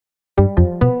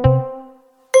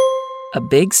a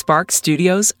Big Spark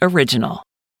Studios original.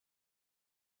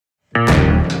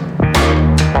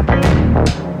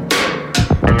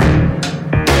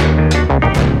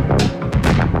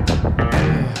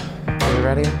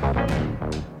 Ready?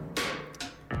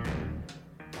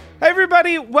 Hey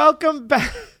everybody, welcome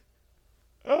back.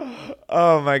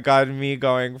 Oh my god, me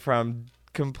going from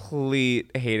complete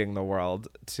hating the world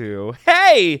to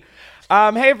hey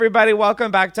everybody,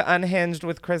 welcome back to Unhinged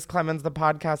with Chris Clemens, the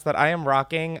podcast that I am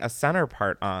rocking a center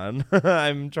part on.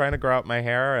 I'm trying to grow out my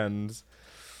hair and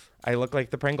I look like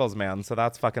the Pringles man, so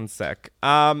that's fucking sick.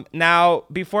 Now,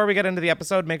 before we get into the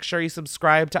episode, make sure you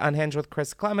subscribe to Unhinged with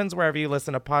Chris Clemens wherever you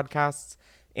listen to podcasts.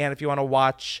 And if you want to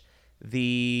watch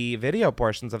the video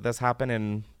portions of this happen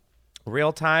in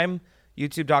real time,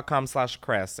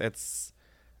 youtube.com/Chris.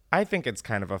 I think it's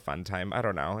kind of a fun time. I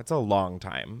don't know. It's a long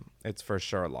time. It's for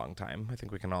sure a long time. I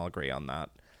think we can all agree on that.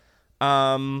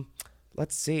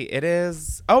 Let's see. It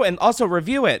is. Oh, and also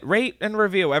review it. Rate and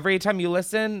review. Every time you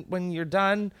listen, when you're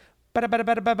done,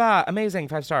 amazing.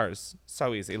 5 stars.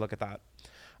 So easy. Look at that.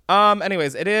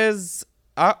 Anyways, it is.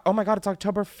 Oh my God, it's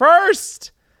October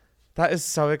 1st. That is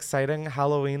so exciting.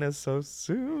 Halloween is so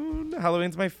soon.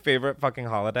 Halloween's my favorite fucking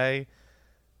holiday,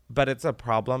 but it's a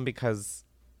problem because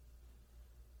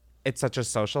it's such a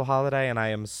social holiday and I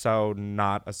am so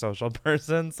not a social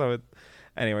person. So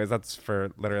anyways, that's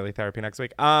for literally therapy next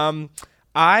week.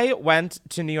 I went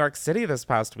to New York City this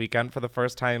past weekend for the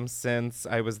first time since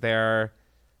I was there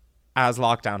as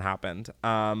lockdown happened.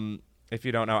 If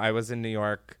you don't know, I was in New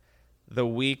York the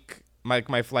week,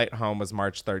 my flight home was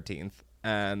March 13th.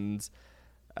 And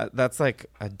that's like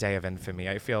a day of infamy.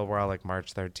 I feel we're all like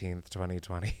March 13th,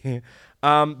 2020.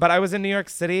 But I was in New York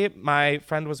City. My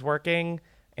friend was working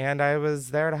and I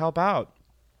was there to help out.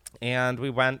 And we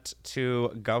went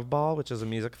to Gov Ball, which is a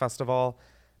music festival.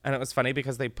 And it was funny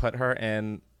because they put her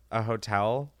in a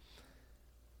hotel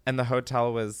and the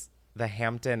hotel was the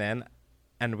Hampton Inn.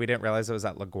 And we didn't realize it was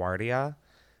at LaGuardia.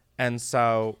 And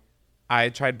so I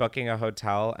tried booking a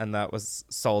hotel and that was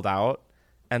sold out.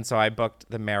 And so I booked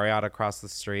the Marriott across the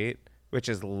street, which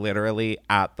is literally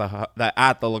at the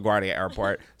LaGuardia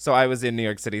airport. So I was in New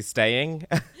York City staying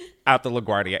at the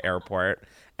LaGuardia airport.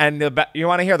 And you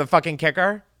want to hear the fucking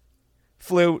kicker?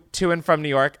 Flew to and from New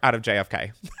York out of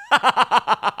JFK.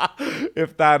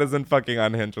 If that isn't fucking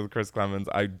Unhinged with Chris Clemens,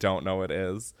 I don't know what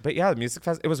is. But yeah, the music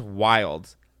fest, it was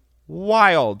wild.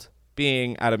 Wild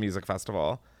being at a music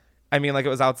festival. I mean, like it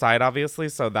was outside, obviously,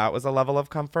 so that was a level of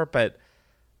comfort, but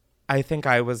I think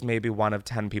I was maybe one of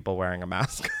 10 people wearing a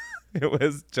mask. It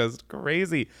was just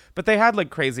crazy. But they had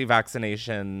like crazy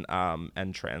vaccination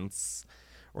entrance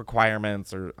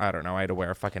requirements, or I don't know. I had to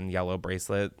wear a fucking yellow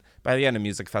bracelet. By the end of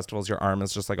music festivals, your arm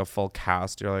is just like a full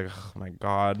cast. You're like, oh my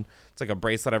God. It's like a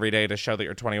bracelet every day to show that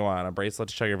you're 21, a bracelet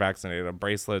to show you're vaccinated, a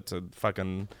bracelet to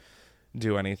fucking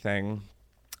do anything.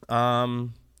 But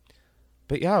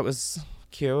yeah, it was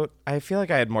cute. I feel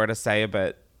like I had more to say,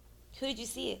 but who did you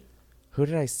see? Who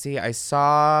did I see? I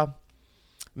saw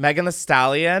Megan Thee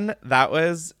Stallion. That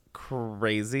was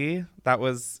crazy.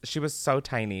 She was so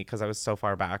tiny because I was so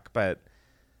far back, but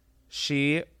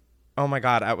oh my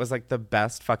God, it was like the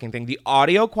best fucking thing. The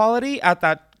audio quality at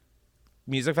that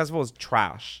music festival was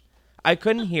trash. I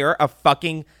couldn't hear a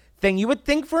fucking thing. You would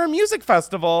think for a music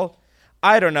festival,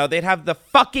 I don't know, they'd have the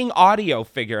fucking audio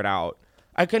figured out.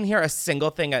 I couldn't hear a single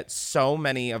thing at so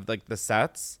many of like the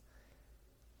sets.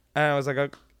 And I was like,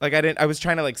 I was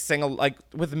trying to like sing like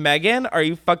with Megan. Are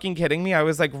you fucking kidding me? I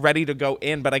was like ready to go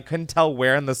in, but I couldn't tell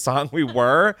where in the song we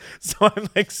were. So I'm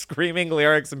like screaming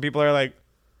lyrics and people are like,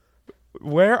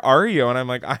 where are you? And I'm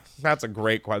like, that's a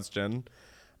great question.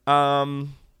 But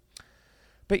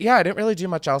yeah, I didn't really do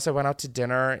much else. I went out to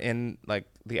dinner in like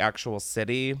the actual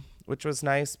city, which was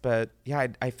nice. But yeah,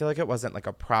 I feel like it wasn't like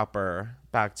a proper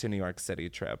back to New York City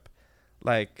trip.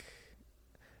 Like,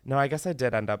 no, I guess I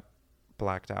did end up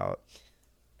blacked out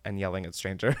and yelling at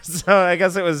strangers. So I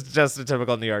guess it was just a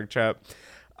typical New York trip.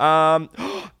 And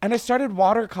I started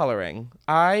watercoloring.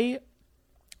 I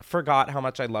forgot how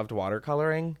much I loved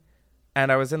watercoloring. And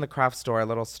I was in the craft store a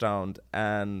little stoned.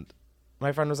 And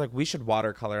my friend was like, we should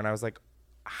watercolor. And I was like,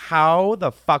 how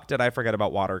the fuck did I forget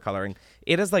about watercoloring?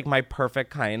 It is like my perfect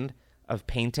kind of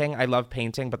painting. I love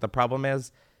painting. But the problem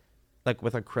is, like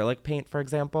with acrylic paint, for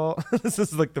example, this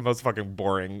is like the most fucking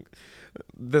boring.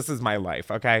 This is my life,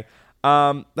 okay?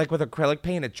 Like with acrylic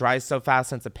paint, it dries so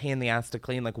fast and it's a pain in the ass to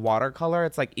clean. Like watercolor,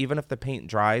 it's like even if the paint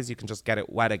dries, you can just get it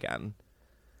wet again.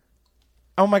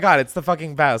 Oh my God, it's the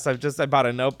fucking best. I bought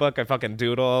a notebook, I fucking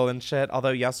doodle and shit. Although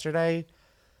yesterday,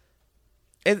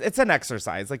 it's an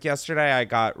exercise. Like yesterday I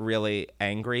got really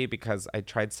angry because I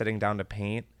tried sitting down to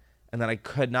paint And then I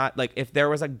could not, like, if there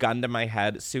was a gun to my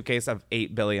head, suitcase of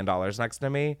 $8 billion next to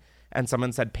me, and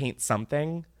someone said paint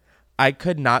something, I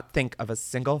could not think of a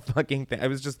single fucking thing. I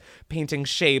was just painting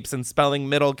shapes and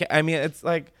spelling I mean, it's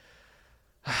like,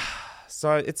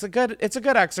 so it's a good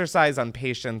exercise on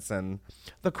patience, and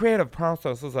the creative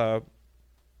process is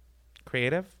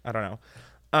creative. I don't know.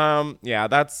 Yeah,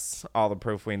 that's all the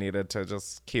proof we needed to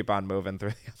just keep on moving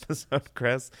through the episode,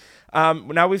 Chris.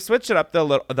 Now we've switched it up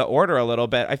the order a little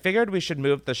bit. I figured we should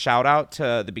move the shout out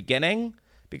to the beginning,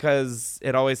 because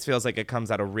it always feels like it comes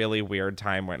at a really weird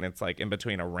time when it's like in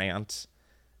between a rant.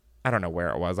 I don't know where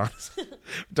it was, honestly.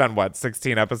 Done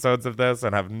 16 episodes of this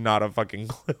and have not a fucking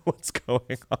clue what's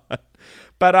going on.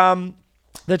 But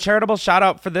the charitable shout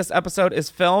out for this episode is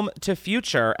Film to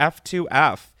Future,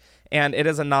 F2F. And it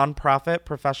is a nonprofit,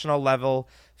 professional level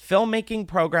filmmaking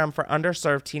program for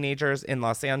underserved teenagers in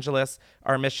Los Angeles.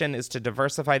 Our mission is to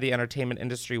diversify the entertainment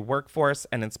industry workforce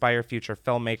and inspire future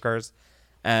filmmakers.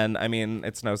 And I mean,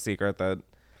 it's no secret that,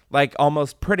 like,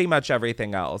 almost pretty much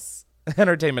everything else,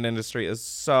 entertainment industry is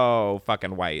so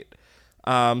fucking white.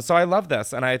 So I love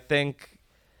this, and I think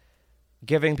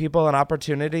giving people an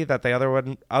opportunity that they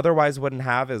otherwise wouldn't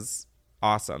have is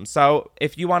awesome. So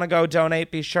if you want to go donate,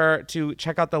 be sure to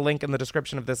check out the link in the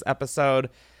description of this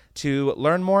episode to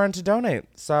learn more and to donate.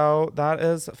 So that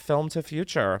is Film to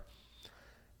Future.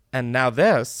 And now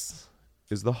this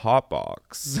is the Hot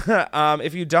Box.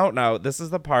 If you don't know, this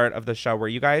is the part of the show where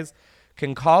you guys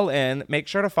can call in. Make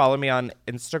sure to follow me on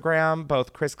Instagram,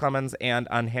 both Chris Klemens and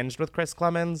Unhinged with Chris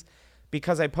Klemens,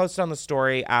 because I post on the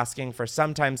story asking for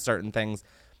sometimes certain things.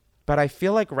 But I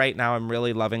feel like right now I'm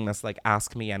really loving this, like,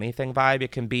 ask me anything vibe.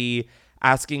 It can be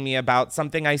asking me about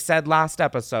something I said last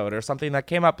episode or something that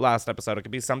came up last episode. It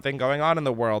could be something going on in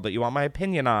the world that you want my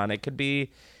opinion on. It could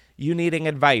be you needing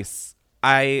advice.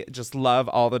 I just love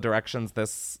all the directions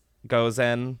this goes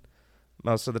in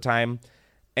most of the time.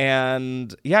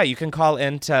 And yeah, you can call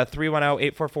in to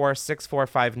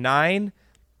 310-844-6459.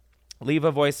 Leave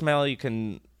a voicemail. You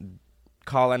can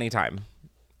call anytime.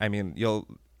 I mean,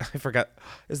 I forget.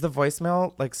 Is the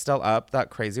voicemail like still up? That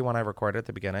crazy one I recorded at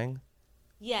the beginning?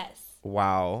 Yes.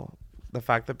 Wow. The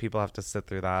fact that people have to sit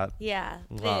through that. Yeah.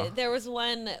 Wow. There was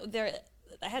one there.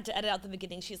 I had to edit out the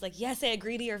beginning. She's like, yes, I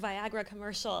agree to your Viagra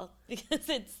commercial, because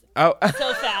it's so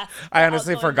fast. I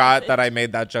honestly forgot that I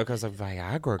made that joke. I was like,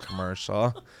 Viagra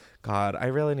commercial. God, I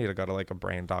really need to go to like a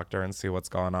brain doctor and see what's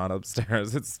going on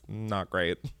upstairs. It's not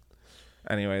great.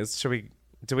 Anyways,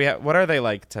 what are they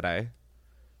like today?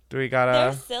 Do we gotta?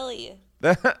 They're silly.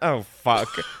 Oh, fuck.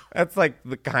 That's like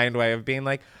the kind way of being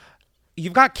like,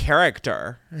 you've got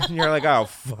character. And you're like, oh,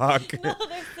 fuck. No,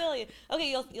 they're silly.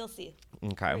 Okay, you'll see.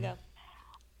 Okay. Here we go.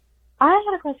 I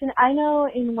had a question. I know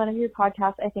in one of your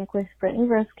podcasts, I think with Brittany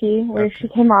Roski, where she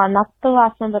came on, not the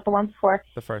last one, but the one before.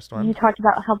 The first one. You talked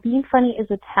about how being funny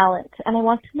is a talent. And I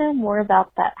want to know more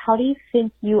about that. How do you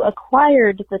think you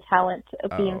acquired the talent of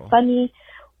being funny?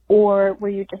 Or were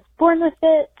you just born with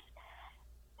it?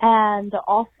 And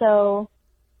also,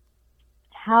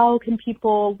 how can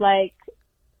people, like,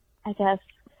 I guess,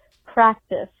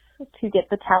 practice to get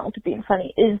the talent of being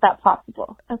funny? Is that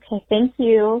possible? Okay, thank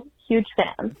you. Huge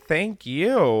fan. Thank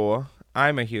you.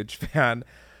 I'm a huge fan.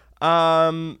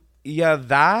 Yeah,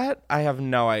 that I have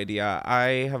no idea.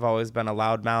 I have always been a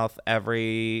loudmouth.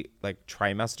 Every like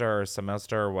trimester or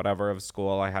semester or whatever of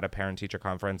school, I had a parent-teacher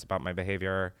conference about my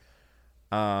behavior.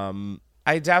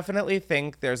 I definitely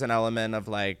think there's an element of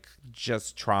like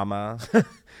just trauma.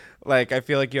 Like I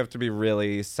feel like you have to be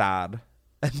really sad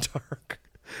and dark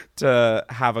to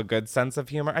have a good sense of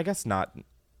humor. I guess not.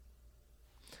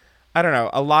 I don't know.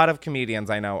 A lot of comedians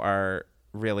I know are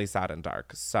really sad and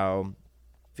dark. So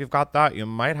if you've got that, you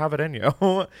might have it in you.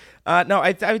 No,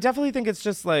 I definitely think it's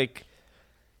just like,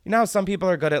 you know, some people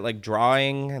are good at like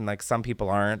drawing and like some people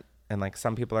aren't. And like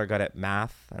some people are good at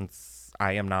math and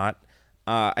I am not.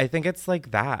 I think it's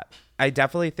like that. I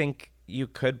definitely think you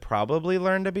could probably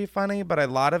learn to be funny, but a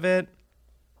lot of it,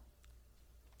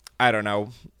 I don't know.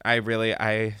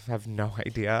 I have no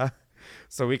idea.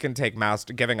 So we can take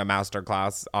giving a master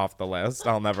class off the list.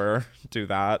 I'll never do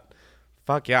that.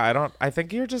 Fuck yeah, I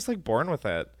think you're just like born with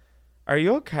it. Are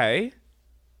you okay?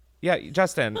 Yeah,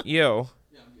 Justin, you.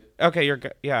 Yeah, I'm good. Okay, you're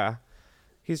good. Yeah.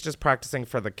 He's just practicing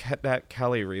for the Cadet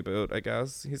Kelly reboot, I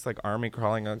guess. He's like army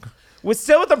crawling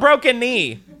still with a broken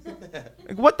knee.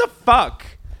 Like, what the fuck?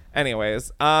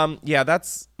 Anyways, yeah,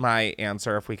 that's my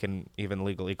answer, if we can even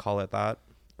legally call it that.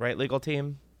 Right, legal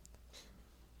team?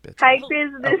 Bitch. Hi,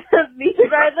 Chris. These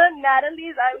are the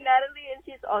Natalie's. I'm Natalie, and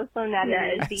she's also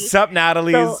Natalie. Sup,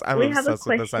 Natalie's? So I'm obsessed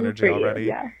with this energy already.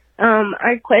 Yeah.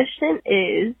 Our question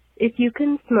is, if you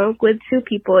can smoke with two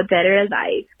people, dead or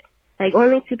alive, Like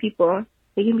only 2 people.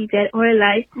 They can be dead or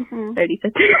alive. 30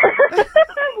 seconds.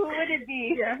 Who would it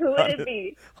be? Yeah, who would it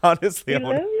be? Honestly,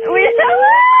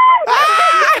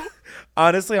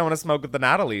 honestly, I want to smoke with the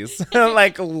Natalies.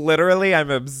 Like, literally, I'm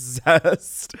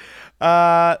obsessed.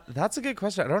 That's a good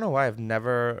question. I don't know why I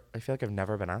feel like I've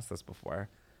never been asked this before.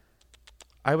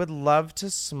 I would love to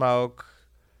smoke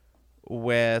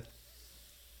with,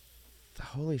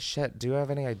 holy shit, do you have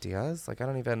any ideas? Like, I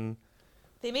don't even.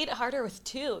 They made it harder with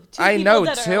two. I know,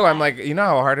 too. I'm like, you know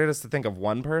how hard it is to think of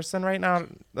one person right now?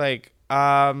 Like,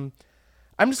 I'm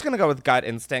just going to go with gut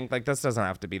instinct. Like, this doesn't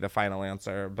have to be the final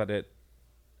answer, but it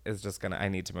is just I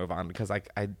need to move on because I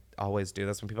always do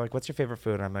this when people are like, what's your favorite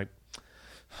food? And I'm like,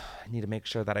 I need to make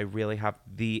sure that I really have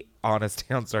the honest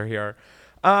answer here.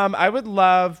 I would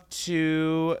love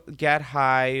to get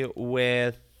high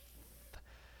with,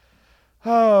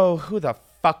 who the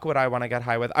fuck would I want to get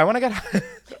high with? I want to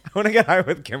get high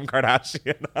with Kim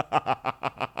Kardashian.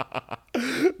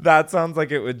 That sounds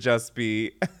like it would just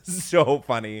be so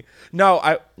funny. No,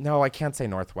 I can't say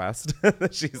Northwest.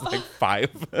 She's like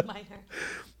 5. Minor.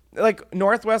 Like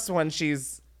Northwest when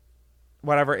she's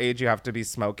whatever age you have to be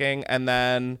smoking, and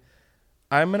then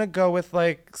I'm gonna go with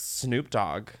like Snoop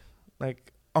Dogg.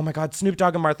 Like, oh my God, Snoop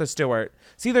Dogg and Martha Stewart.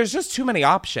 See, there's just too many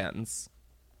options.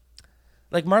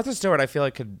 Like Martha Stewart, I feel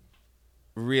like could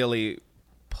really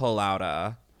pull out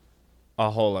a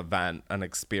whole event, an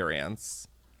experience.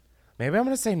 Maybe I'm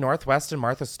gonna say Northwest and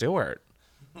Martha Stewart.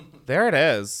 There it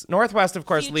is. Northwest, of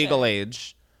course, legal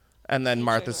age, and then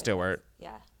Martha Stewart.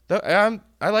 Yeah.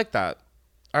 I like that.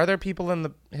 Are there people in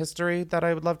the history that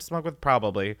I would love to smoke with?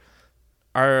 Probably.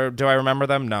 Do I remember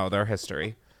them? No, they're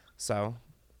history. So,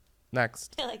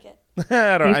 next. I like it.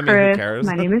 Chris, who cares?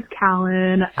 My name is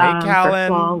Callan. Hey, Callan.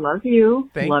 First of all, love you.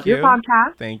 Love your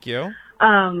podcast. Thank you.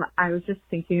 I was just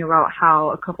thinking about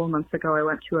how a couple of months ago I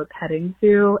went to a petting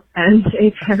zoo and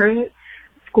a parrot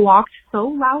squawked so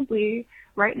loudly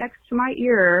right next to my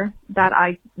ear that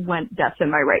I went deaf in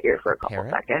my right ear for a couple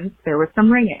seconds. There was some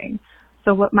ringing.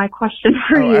 So what my question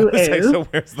for you is,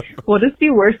 what is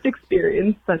the worst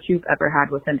experience that you've ever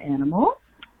had with an animal?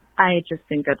 I just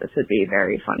think that this would be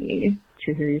very funny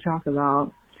to hear you talk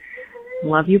about.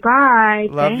 Love you, bye.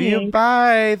 Love you,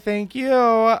 bye. Thank you.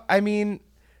 I mean,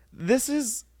 this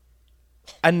is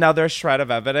another shred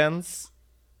of evidence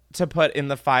to put in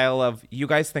the file of, you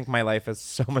guys think my life is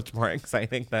so much more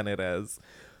exciting than it is.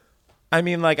 I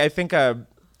mean, like, I think a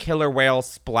killer whale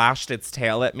splashed its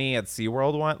tail at me at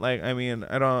SeaWorld once. Like, I mean,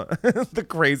 I don't, the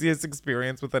craziest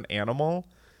experience with an animal.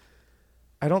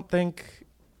 I don't think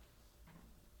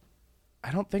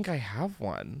I have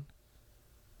one.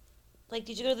 Like,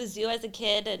 did you go to the zoo as a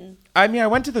kid? And I mean, I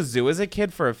went to the zoo as a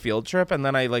kid for a field trip, and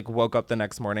then I like woke up the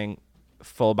next morning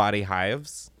full body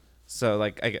hives. So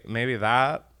like, maybe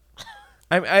that.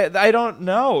 I don't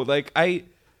know. Like I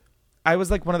was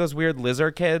like one of those weird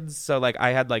lizard kids. So like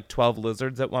I had like 12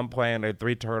 lizards at one point. I had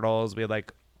 3 turtles. We had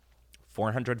like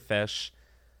 400 fish.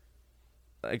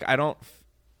 Like I don't.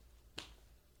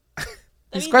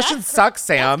 These questions suck,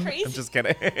 Sam. I'm just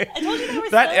kidding. I told you they were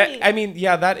silly. I mean,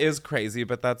 yeah, that is crazy,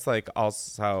 but that's like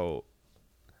also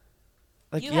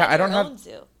like you I don't your have own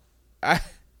zoo.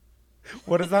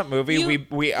 What is that movie?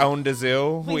 We owned a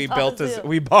zoo. We built a zoo.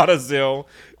 We bought a zoo.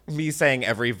 Me saying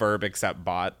every verb except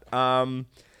bought.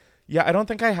 Yeah, I don't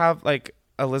think I have like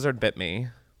a lizard bit me.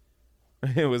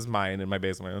 It was mine in my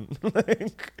basement.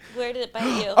 Like, where did it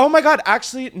bite you? Oh my God!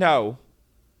 Actually, no.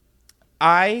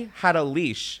 I had a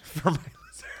leash for my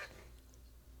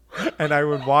lizard, and I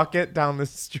would walk it down the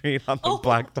street on the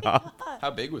blacktop.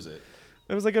 How big was it?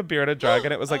 It was like a bearded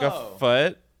dragon. It was like a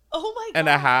foot. Oh my God. And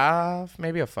a half,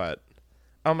 maybe a foot.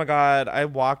 Oh my God! I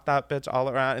walked that bitch all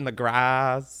around in the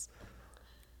grass.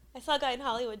 I saw a guy in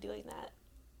Hollywood doing that.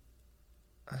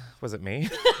 Was it me?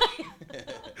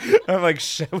 I'm like,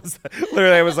 shit.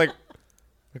 Literally, I was like,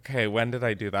 okay, when did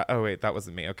I do that? Oh wait, that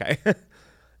wasn't me. Okay.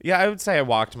 Yeah, I would say I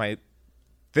walked my.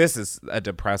 This is a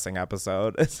depressing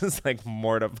episode. This is like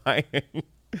mortifying.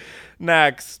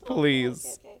 Next,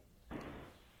 please. Okay.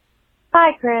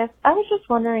 Hi, Chris. I was just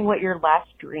wondering what your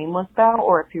last dream was about,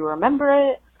 or if you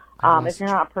remember it. If you're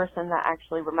not a person that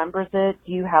actually remembers it,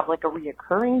 do you have like a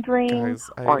reoccurring dream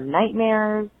or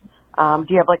nightmares? Do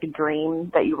you have like a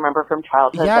dream that you remember from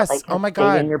childhood that like has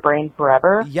stayed in your brain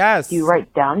forever? Yes. Do you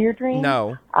write down your dreams?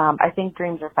 No. I think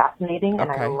dreams are fascinating, and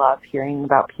I love hearing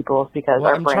about people's because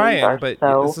our brains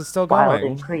are so wild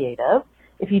and creative.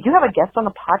 If you do have a guest on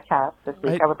the podcast this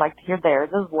week, I would like to hear theirs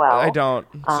as well. I don't.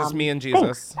 It's just me and Jesus.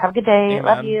 Thanks. Have a good day. Amen.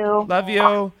 Love you. Love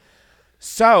you.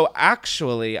 So,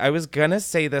 actually, I was going to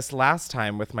say this last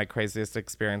time with my craziest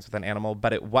experience with an animal,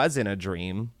 but it was in a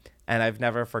dream. and I've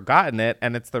never forgotten it.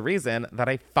 And it's the reason that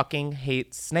I fucking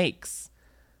hate snakes.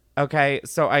 Okay,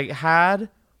 so so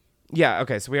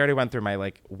we already went through my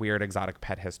like weird exotic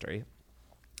pet history.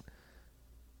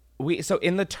 So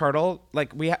in the turtle,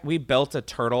 like we built a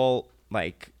turtle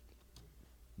like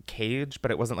cage, but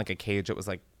it wasn't like a cage. It was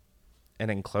like an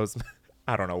enclosed.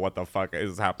 I don't know what the fuck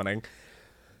is happening.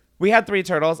 We had 3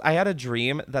 turtles. I had a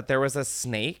dream that there was a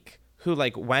snake who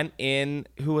like went in,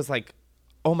 who was like,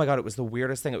 oh my God, it was the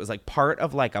weirdest thing. It was like part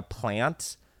of like a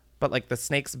plant, but like the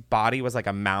snake's body was like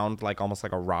a mound, like almost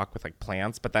like a rock with like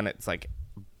plants. But then it's like,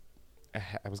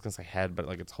 I was going to say head, but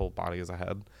like its whole body is a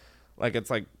head. Like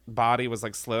its like body was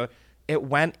like slow. It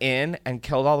went in and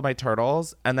killed all of my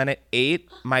turtles. And then it ate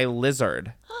my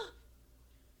lizard.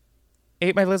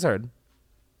 Ate my lizard.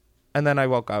 And then I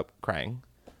woke up crying.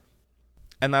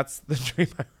 And that's the dream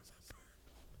I remember.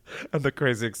 And the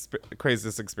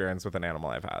craziest experience with an animal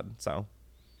I've had. So,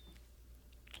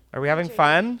 are we having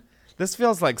fun? This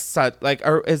feels like such like.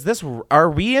 Are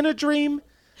we in a dream,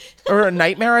 or a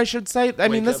nightmare? I should say. I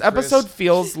mean, this episode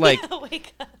feels like.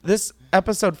 Wake up. This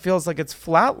episode feels like it's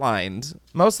flatlined,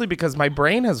 mostly because my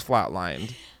brain has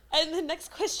flatlined. And the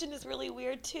next question is really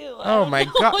weird too. Oh my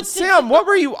God, Sam! What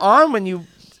were you on when you?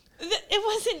 It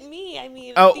wasn't me. I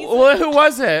mean, who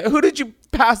was it? Who did you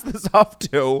pass this off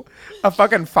to? A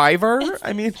fucking Fiverr?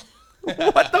 I mean,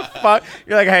 what the fuck?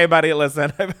 You're like, hey, buddy,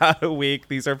 listen, I've had a week.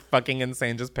 These are fucking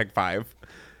insane. Just pick 5.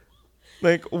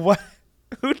 Like, what?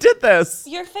 Who did this?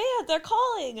 Your fans, they're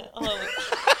calling. Oh.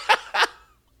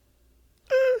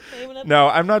 No,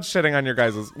 I'm not shitting on your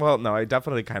guys'. Well, no, I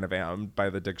definitely kind of am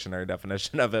by the dictionary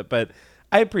definition of it, but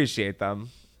I appreciate them.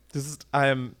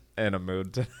 I'm in a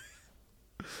mood today.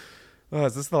 Oh,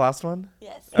 is this the last one?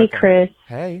 Yes. Hey, Okay. Chris.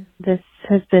 Hey. This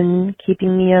has been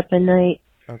keeping me up at night.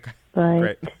 Okay. But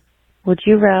Great. would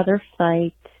you rather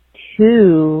fight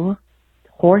 2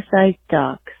 horse-sized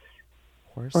ducks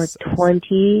or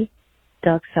 20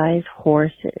 duck-sized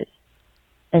horses?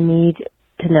 I need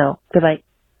to know. Goodbye.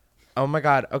 Oh my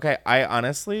God. Okay. I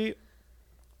honestly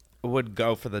would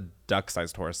go for the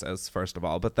duck-sized horses, first of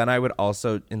all. But then I would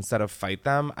also, instead of fight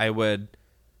them, I would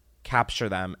capture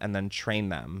them and then train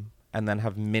them and then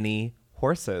have mini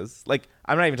horses. Like,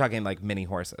 I'm not even talking like mini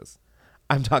horses.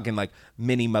 I'm talking like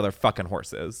mini motherfucking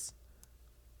horses.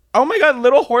 Oh my God,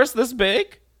 little horse this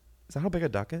big? Is that how big a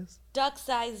duck is?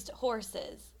 Duck-sized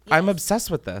horses. Yes. I'm obsessed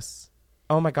with this.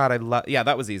 Oh my God, yeah,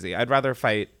 that was easy. I'd rather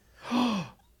fight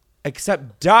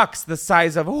except ducks the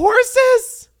size of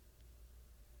horses.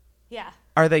 Yeah.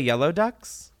 Are they yellow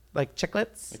ducks? Like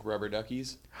chicklets? Like rubber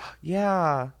duckies?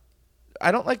 Yeah.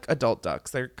 I don't like adult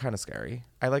ducks. They're kind of scary.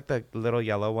 I like the little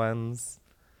yellow ones.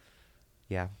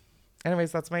 Yeah.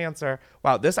 Anyways, that's my answer.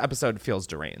 Wow, this episode feels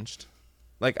deranged.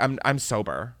 Like I'm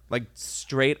sober. Like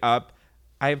straight up.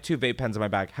 I have 2 vape pens in my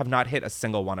bag. Have not hit a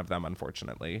single one of them,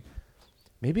 unfortunately.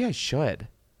 Maybe I should.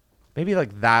 Maybe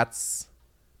like that's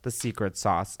the secret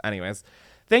sauce. Anyways,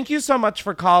 thank you so much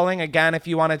for calling. Again, if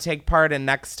you want to take part in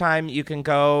next time, you can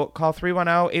go call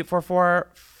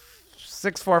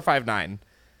 310-844-6459.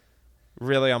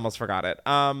 Really almost forgot it.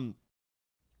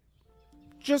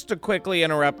 Just to quickly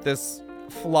interrupt this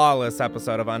flawless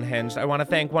episode of Unhinged, I want to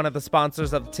thank one of the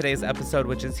sponsors of today's episode,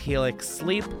 which is Helix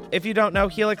Sleep. If you don't know,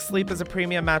 Helix Sleep is a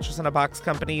premium mattress in a box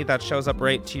company that shows up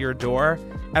right to your door.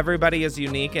 Everybody is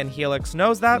unique, and Helix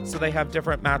knows that, so they have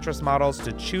different mattress models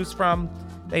to choose from.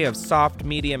 They have soft,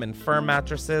 medium, and firm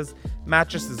mattresses.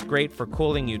 Mattress is great for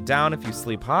cooling you down if you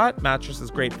sleep hot. Mattress is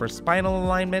great for spinal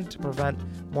alignment to prevent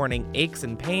morning aches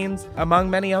and pains, among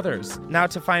many others. Now,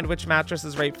 to find which mattress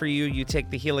is right for you, you take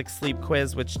the Helix Sleep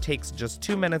Quiz, which takes just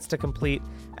 2 minutes to complete,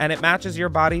 and it matches your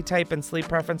body type and sleep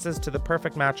preferences to the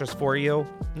perfect mattress for you.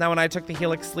 Now, when I took the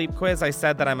Helix Sleep Quiz, I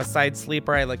said that I'm a side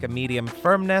sleeper. I like a medium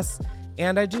firmness,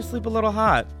 and I do sleep a little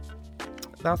hot.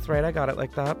 That's right, I got it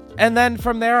like that. And then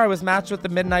from there, I was matched with the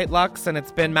Midnight Lux, and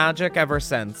it's been magic ever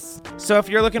since. So if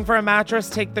you're looking for a mattress,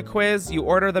 take the quiz. You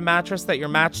order the mattress that you're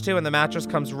matched to, and the mattress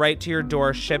comes right to your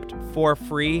door, shipped for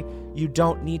free. You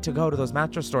don't need to go to those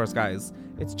mattress stores, guys.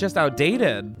 It's just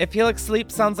outdated. If Helix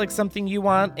Sleep sounds like something you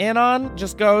want in on,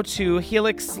 just go to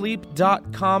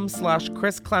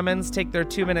helixsleep.com/Chris Clemens, take their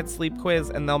 2-minute sleep quiz,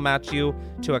 and they'll match you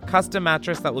to a custom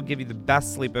mattress that will give you the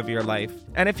best sleep of your life.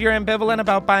 And if you're ambivalent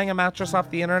about buying a mattress off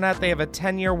the internet, they have a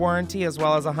 10-year warranty as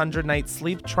well as a 100-night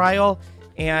sleep trial.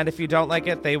 And if you don't like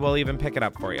it, they will even pick it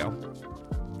up for you.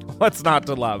 What's not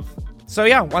to love? So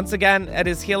yeah, once again, it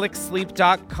is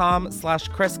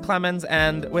helixsleep.com/Chris Clemens.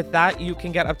 And with that, you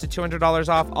can get up to $200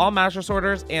 off all mattress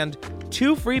orders and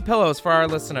 2 free pillows for our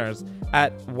listeners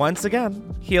at, once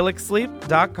again,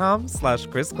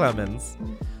 helixsleep.com/Chris Clemens.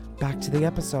 Back to the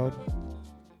episode.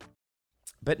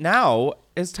 But now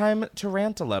is time to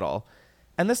rant a little.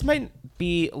 And this might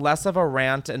be less of a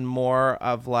rant and more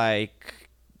of like,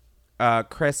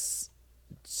 Chris,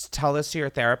 tell this to your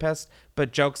therapist,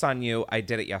 but joke's on you. I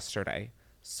did it yesterday.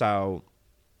 So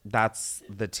that's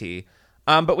the tea.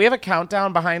 But we have a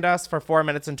countdown behind us for 4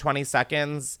 minutes and 20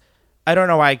 seconds. I don't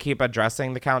know why I keep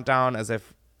addressing the countdown as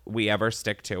if we ever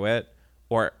stick to it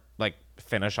or like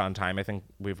finish on time. I think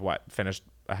we've finished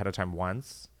ahead of time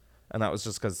once. And that was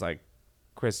just because like,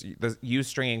 Chris, you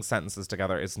stringing sentences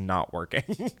together is not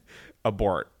working.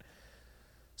 Abort.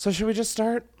 So should we just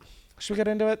start? Should we get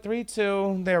into it? 3,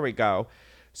 2, there we go.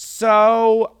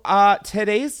 So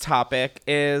today's topic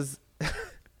is,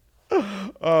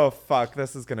 oh fuck,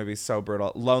 this is gonna be so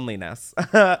brutal. Loneliness.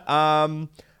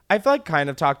 I've like kind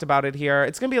of talked about it here.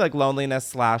 It's gonna be like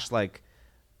loneliness / like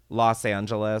Los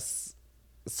Angeles.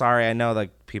 Sorry, I know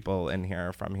like people in here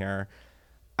are from here.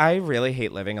 I really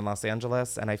hate living in Los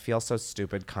Angeles, and I feel so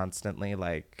stupid constantly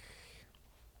like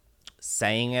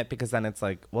saying it, because then it's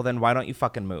like, well then why don't you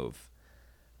fucking move?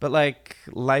 But like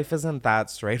life isn't that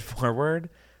straightforward.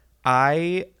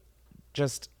 So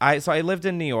I lived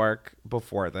in New York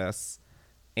before this,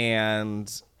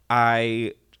 and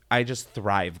I just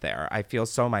thrive there. I feel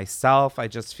so myself. I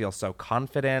just feel so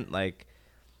confident. Like,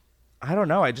 I don't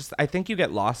know. I think you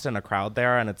get lost in a crowd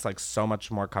there, and it's like so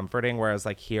much more comforting. Whereas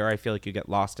like here, I feel like you get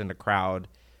lost in a crowd,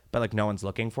 but like no one's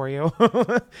looking for you.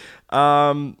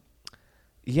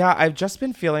 Yeah, I've just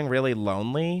been feeling really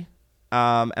lonely.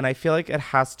 And I feel like it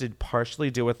has to partially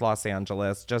do with Los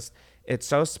Angeles. Just, it's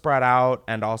so spread out,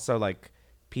 and also like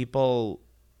people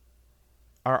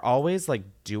are always like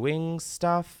doing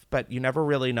stuff, but you never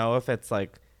really know if it's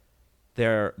like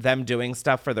them doing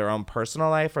stuff for their own personal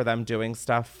life or them doing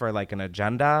stuff for like an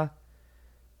agenda.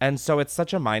 And so it's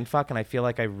such a mindfuck, and I feel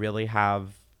like I really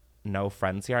have no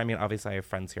friends here. I mean, obviously I have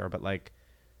friends here, but like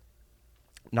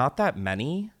not that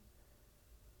many.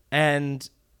 And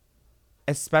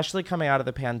especially coming out of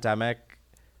the pandemic,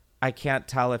 I can't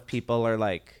tell if people are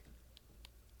like,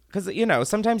 because, you know,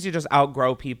 sometimes you just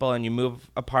outgrow people and you move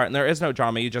apart and there is no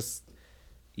drama.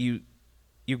 You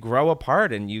grow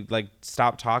apart and you like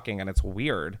stop talking, and it's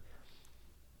weird.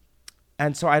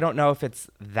 And so I don't know if it's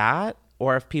that,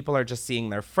 or if people are just seeing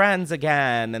their friends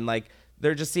again and like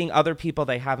they're just seeing other people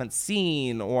they haven't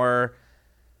seen, or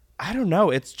I don't know.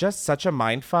 It's just such a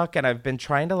mind fuck. And I've been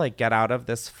trying to like get out of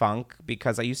this funk,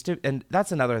 because I used to, and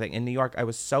that's another thing. In New York, I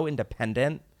was so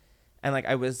independent, and like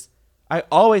I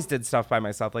always did stuff by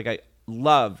myself. Like I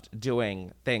loved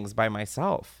doing things by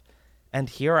myself. And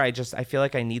here I feel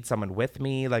like I need someone with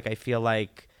me. Like I feel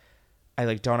like I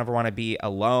like don't ever want to be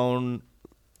alone.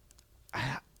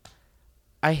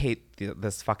 I hate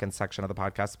this fucking section of the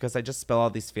podcast, because I just spill all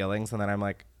these feelings and then I'm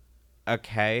like,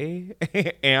 okay.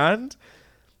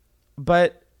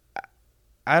 But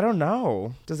I don't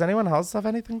know. Does anyone else have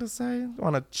anything to say?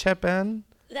 Want to chip in?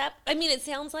 It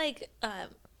sounds like,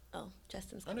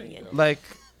 Justin's coming in. Like,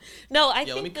 no, I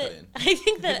think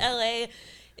that LA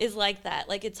is like that.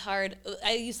 Like, it's hard.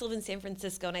 I used to live in San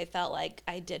Francisco, and I felt like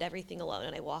I did everything alone,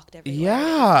 and I walked everywhere.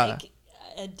 Yeah. It was like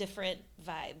a different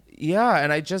vibe. Yeah,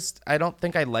 and I don't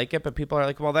think I like it, but people are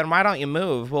like, well, then why don't you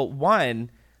move? Well,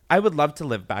 one, I would love to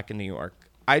live back in New York.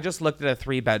 I just looked at a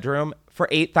 3-bedroom for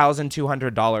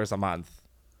 $8,200 a month.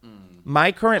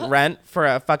 My current rent for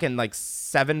a fucking like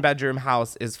 7-bedroom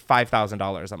house is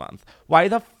 $5,000 a month. Why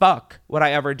the fuck would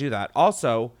I ever do that?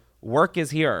 Also, work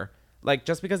is here. Like,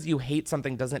 just because you hate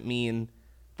something doesn't mean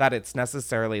that it's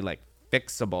necessarily like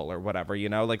fixable or whatever, you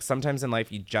know? Like, sometimes in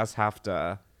life you just have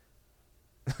to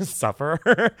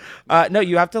suffer. No,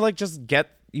 you have to like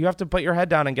you have to put your head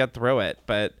down and get through it.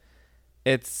 But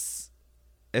it's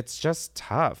just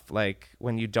tough. Like,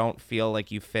 when you don't feel like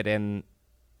you fit in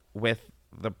with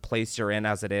the place you're in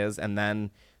as it is, and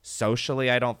then socially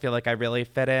I don't feel like I really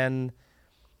fit in.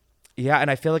 Yeah,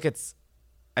 and I feel like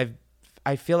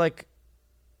I feel like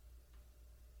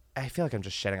I'm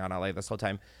just shitting on LA this whole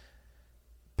time.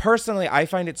 Personally, I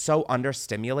find it so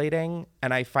understimulating,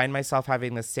 and I find myself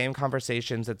having the same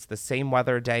conversations. It's the same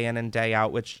weather day in and day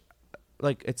out, which,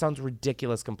 like, it sounds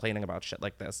ridiculous complaining about shit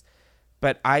like this,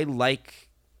 but I like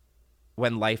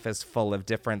when life is full of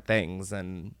different things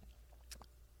and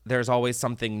there's always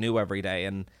something new every day,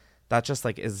 and that just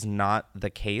like is not the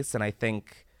case. And I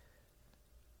think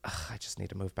I just need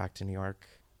to move back to New York.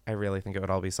 I really think it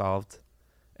would all be solved.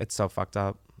 It's so fucked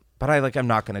up. But I'm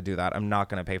not going to do that. I'm not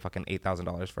going to pay fucking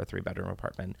 $8,000 for a 3-bedroom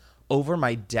apartment over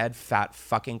my dead, fat,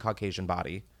 fucking Caucasian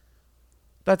body.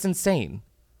 That's insane.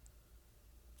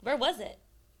 Where was it?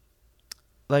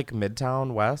 Like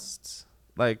Midtown West.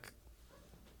 Like,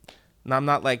 I'm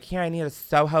not like, here, I need a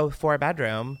Soho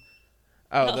 4-bedroom.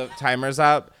 Oh, the timer's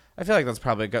up. I feel like that's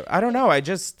probably good. I don't know. It's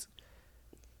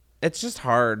just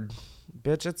hard.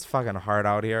 Bitch, it's fucking hard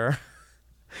out here.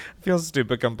 I feel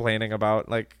stupid complaining about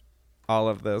like all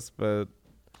of this, but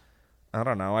I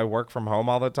don't know. I work from home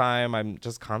all the time. I'm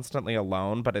just constantly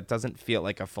alone, but it doesn't feel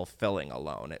like a fulfilling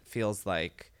alone. It feels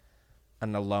like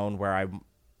an alone where I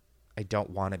don't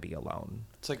want to be alone.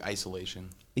 It's like isolation.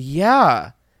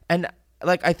 Yeah. And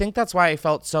like I think that's why I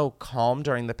felt so calm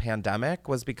during the pandemic,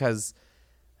 was because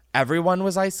everyone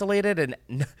was isolated and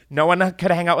no one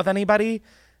could hang out with anybody.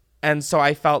 And so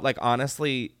I felt like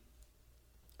honestly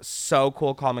so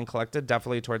cool, calm, and collected.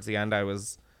 Definitely towards the end I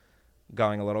was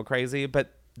going a little crazy,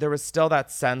 but there was still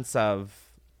that sense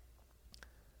of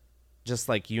just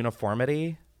like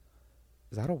uniformity.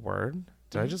 Is that a word?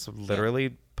 Did I just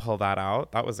literally pull that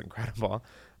out? That was incredible.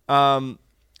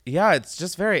 Yeah, it's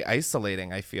just very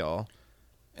isolating, I feel.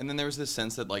 And then there was this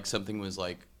sense that like something was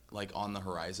like on the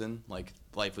horizon, like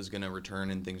life was going to return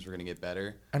and things were going to get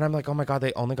better. And I'm like, oh my God,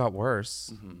 they only got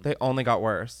worse. Mm-hmm. They only got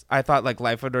worse. I thought like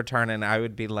life would return and I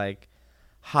would be like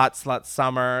hot slut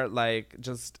summer, like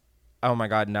just, oh my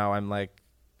God, no, I'm like,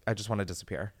 I just want to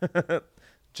disappear.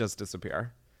 Just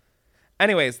disappear.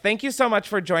 Anyways, thank you so much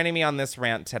for joining me on this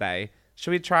rant today.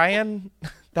 Should we try and...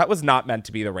 That was not meant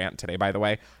to be the rant today, by the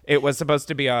way. It was supposed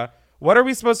to be what are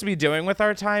we supposed to be doing with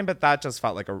our time? But that just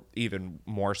felt like a even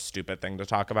more stupid thing to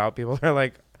talk about. People are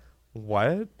like,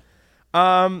 what?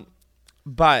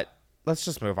 But let's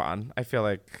just move on. I feel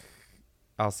like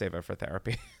I'll save it for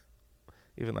therapy.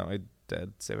 Even though I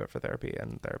did save it for therapy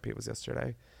and therapy was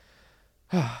yesterday.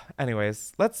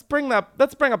 Anyways, let's bring up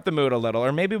the mood a little,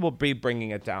 or maybe we'll be bringing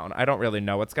it down. I don't really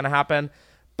know what's going to happen,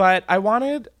 but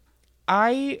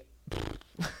I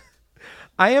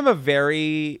am a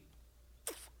very,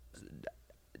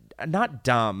 not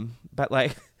dumb, but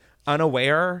like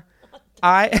unaware.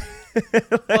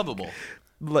 Lovable.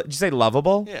 Did you say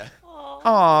lovable? Yeah.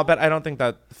 Aw, but I don't think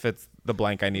that fits the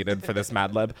blank I needed for this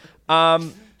Mad Lib.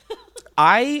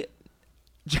 Okay,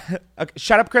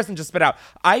 shut up, Chris, and just spit out.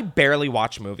 I barely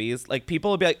watch movies. Like,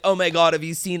 people will be like, oh my God, have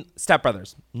you seen Step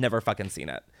Brothers? Never fucking seen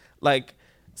it. Like,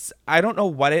 I don't know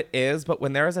what it is, but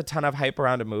when there is a ton of hype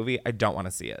around a movie, I don't want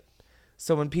to see it.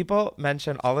 So when people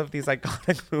mention all of these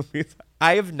iconic movies,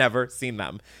 I have never seen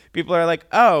them. People are like,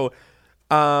 oh,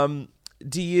 have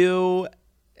you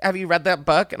read that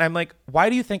book? And I'm like, why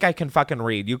do you think I can fucking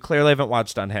read? You clearly haven't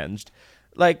watched Unhinged.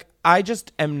 Like, I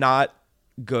just am not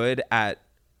good at,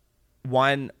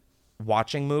 one,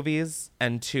 watching movies,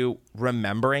 and two,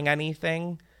 remembering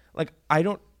anything. Like, I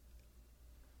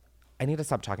need to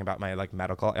stop talking about my like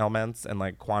medical ailments and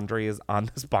like quandaries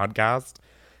on this podcast.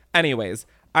 Anyways,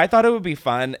 I thought it would be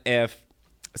fun if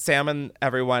Sam and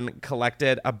everyone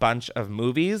collected a bunch of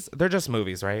movies. They're just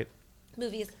movies, right?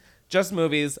 Movies. Just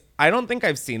movies. I don't think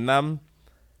I've seen them.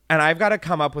 And I've got to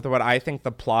come up with what I think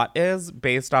the plot is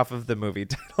based off of the movie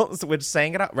titles, which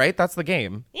saying it out, right? That's the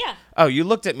game. Yeah. Oh, you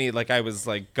looked at me like I was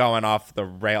like going off the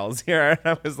rails here. And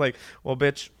I was like, well,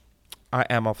 bitch, I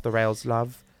am off the rails,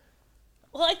 love.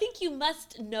 Well, I think you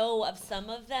must know of some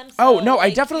of them. So oh, no,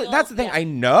 I definitely, that's the thing. Yeah. I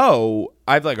know,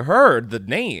 I've like heard the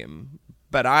name,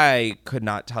 but I could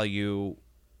not tell you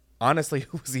honestly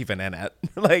who was even in it.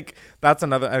 Like, that's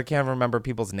another, I can't remember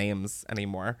people's names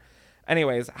anymore.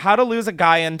 Anyways, How to Lose a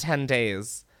Guy in 10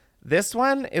 Days. This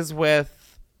one is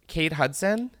with Kate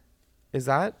Hudson. Is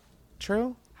that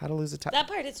true? How to Lose a That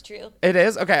part is true. It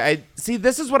is? Okay. I see,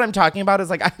 this is what I'm talking about, is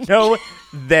like, I know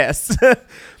this.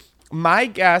 My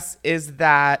guess is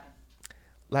that,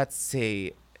 let's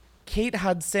see, Kate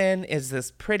Hudson is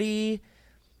this pretty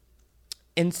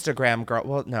Instagram girl.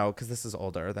 Well, no, because this is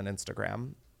older than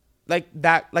Instagram. Like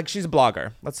that, like she's a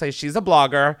blogger. Let's say she's a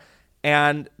blogger.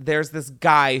 And there's this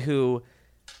guy who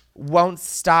won't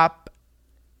stop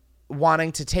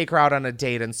wanting to take her out on a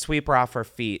date and sweep her off her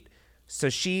feet. So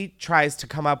she tries to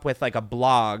come up with like a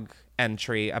blog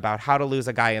entry about how to lose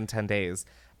a guy in 10 days.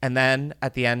 And then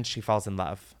at the end, she falls in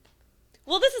love.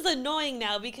 Well, this is annoying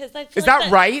now because I feel Is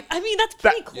that right? I mean, that's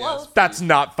pretty close. That's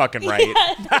not fucking right.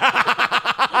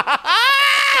 Yeah.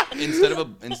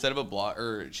 Instead of a blog,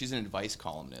 or she's an advice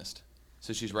columnist.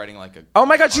 So she's writing like a... Oh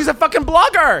my God, she's a fucking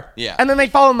blogger. Yeah. And then they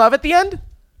fall in love at the end?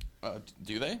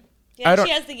 Do they? Yeah, she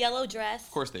has the yellow dress.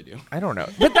 Of course they do. I don't know.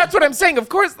 But that's what I'm saying. Of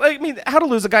course, like, I mean, How to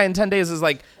Lose a Guy in 10 Days is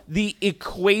like the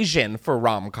equation for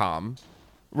rom-com,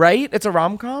 right? It's a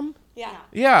rom-com? Yeah.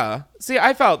 Yeah. See,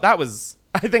 I felt that was,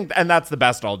 I think, and that's the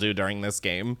best I'll do during this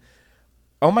game.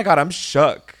 Oh my God, I'm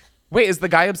shook. Wait, is the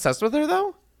guy obsessed with her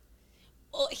though?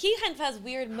 Well, he kind of has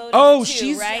weird motives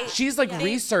too, right? She's like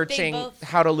researching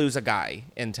how to lose a guy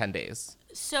in 10 days.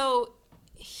 So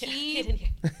he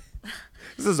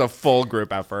This is a full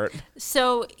group effort.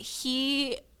 So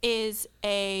he is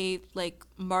a like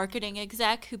marketing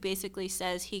exec who basically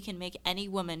says he can make any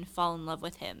woman fall in love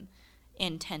with him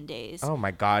in 10 days. Oh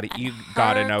my God. And You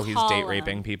gotta know he's date column-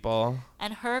 raping people.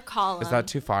 And her column. Is that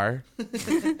too far?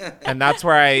 And that's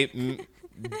where I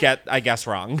get, I guess,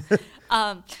 wrong.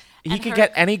 He could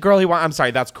get any girl he wants. I'm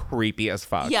sorry, that's creepy as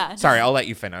fuck. Yeah. Sorry, I'll let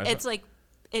you finish. It's like,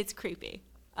 it's creepy.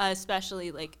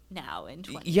 Especially like now in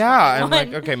 2021. Yeah, I'm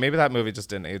like, okay, maybe that movie just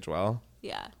didn't age well.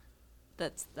 Yeah.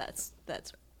 That's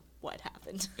what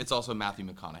happened. It's also Matthew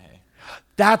McConaughey.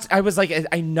 I was like,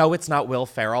 I know it's not Will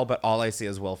Ferrell, but all I see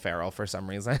is Will Ferrell for some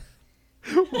reason.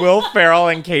 Will Ferrell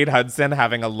and Kate Hudson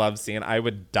having a love scene. I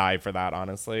would die for that,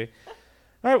 honestly.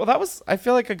 All right, well, that was, I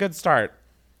feel like, a good start.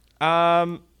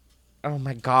 Oh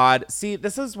my God. See,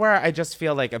 this is where I just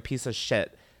feel like a piece of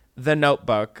shit. The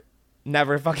Notebook.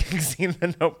 Never fucking seen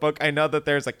The Notebook. I know that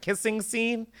there's a kissing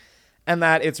scene and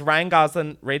that it's Ryan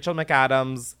Gosling, Rachel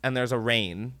McAdams, and there's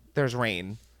rain. There's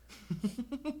rain.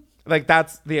 Like,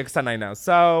 that's the extent I know.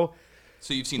 So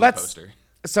you've seen the poster.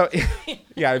 So,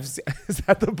 yeah, is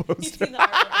that the poster?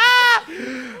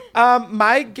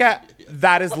 My guess,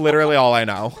 that is literally all I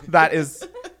know. That is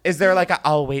there like a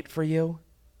I'll wait for you?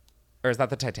 Or is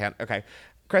that the Titanic? Okay.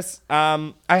 Chris,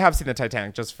 I have seen the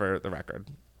Titanic, just for the record.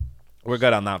 We're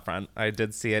good on that front. I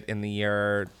did see it in the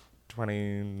year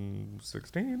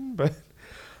 2016, but...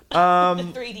 the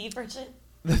 3D version?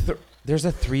 There's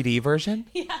a 3D version?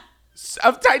 Yeah.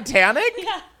 Of Titanic?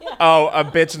 Yeah. Oh, a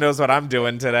bitch knows what I'm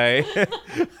doing today.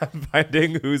 I'm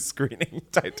finding who's screening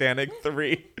Titanic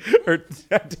 3 or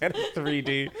Titanic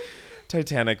 3D.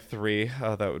 Titanic 3.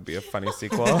 Oh, that would be a funny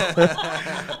sequel.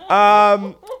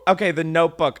 Okay, The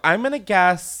Notebook. I'm going to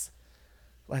guess,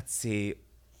 let's see.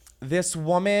 This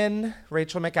woman,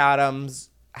 Rachel McAdams,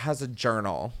 has a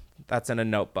journal that's in a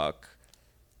notebook.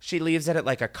 She leaves it at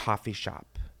like a coffee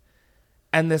shop.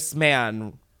 And this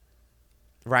man,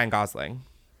 Ryan Gosling,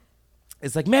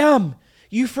 is like, ma'am,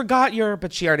 you forgot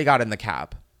but she already got in the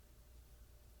cab.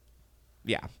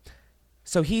 Yeah.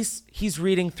 So he's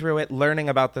reading through it, learning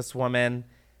about this woman,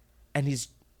 and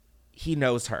he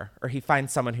knows her, or he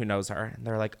finds someone who knows her. And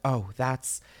they're like, oh,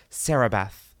 that's Sarah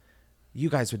Beth. You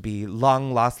guys would be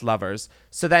long lost lovers.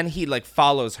 So then he like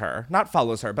follows her, not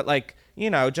follows her, but like, you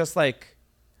know, just like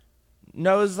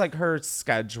knows like her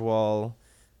schedule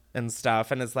and stuff,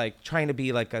 and is like trying to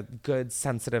be like a good,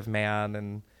 sensitive man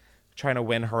and trying to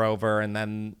win her over. And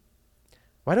then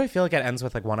why do I feel like it ends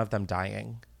with like one of them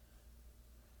dying?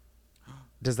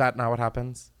 Does that not what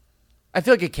happens? I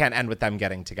feel like it can't end with them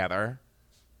getting together.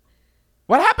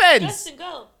 What happens? Justin,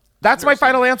 go. That's my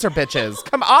final answer, bitches.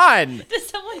 Come on. Did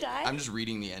someone die? I'm just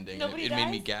reading the ending. Nobody It made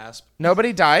me gasp.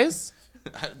 Nobody dies?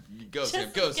 Go,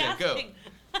 Sam. Go, Sam. Go.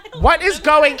 What is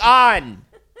going on?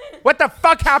 What the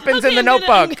fuck happens in The Notebook?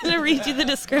 I'm going to read you the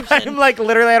description. I'm like,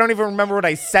 literally, I don't even remember what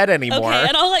I said anymore. Okay,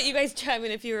 and I'll let you guys chime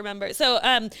in if you remember. So,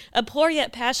 a poor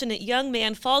yet passionate young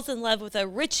man falls in love with a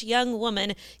rich young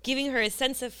woman, giving her a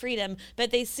sense of freedom, but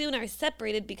they soon are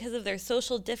separated because of their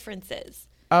social differences.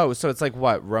 Oh, so it's like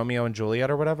what, Romeo and Juliet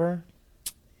or whatever?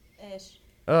 Ish.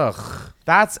 Ugh,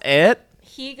 that's it?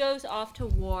 He goes off to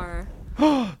war.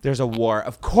 There's a war.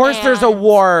 Of course there's a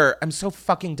war. I'm so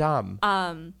fucking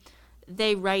dumb.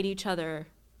 They write each other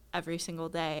every single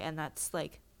day, and that's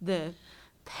like the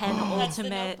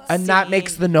penultimate scene. And that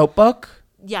makes The Notebook?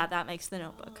 Yeah, that makes The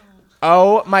Notebook.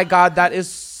 Oh my God, that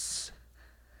is...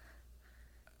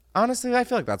 Honestly, I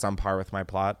feel like that's on par with my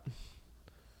plot.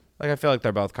 Like, I feel like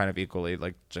they're both kind of equally,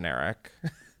 like, generic.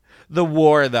 The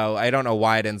war, though, I don't know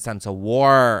why I didn't sense a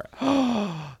war.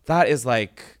 That is,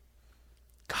 like,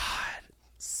 God,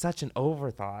 such an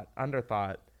underthought.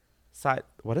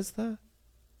 What is the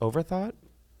overthought?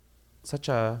 Such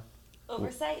a...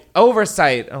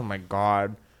 Oversight. Oh, my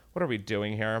God. What are we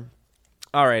doing here?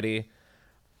 Alrighty.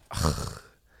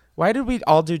 Why did we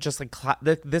all do just, like,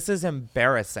 this is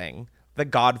embarrassing. The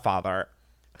Godfather.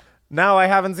 No, I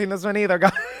haven't seen this one either,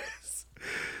 guys.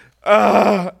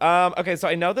 Okay, so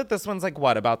I know that this one's like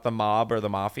what, about the mob or the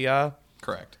mafia?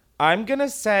 Correct. I'm gonna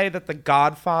say that The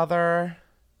Godfather,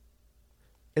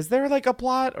 is there like a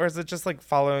plot, or is it just like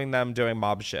following them doing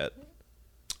mob shit?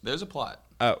 There's a plot.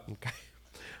 Oh, okay.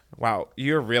 Wow,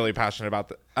 you're really passionate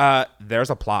about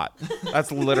there's a plot.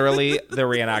 That's literally the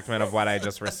reenactment of what I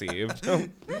just received.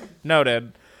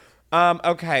 Noted.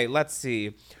 Okay, let's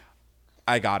see.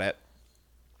 I got it.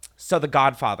 So The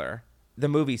Godfather, the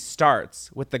movie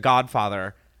starts with The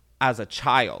Godfather as a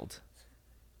child.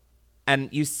 And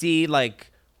you see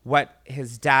like what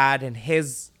his dad and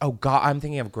his, oh God, I'm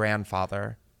thinking of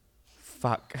grandfather.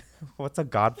 Fuck. What's a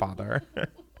godfather?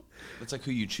 That's like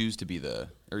who you choose to be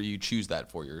or you choose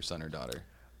that for your son or daughter.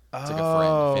 It's like a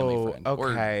friend, family friend.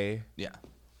 Okay. Or, yeah.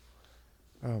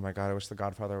 Oh my God, I wish the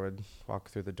Godfather would walk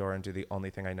through the door and do the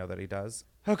only thing I know that he does.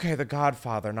 Okay, the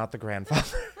Godfather, not the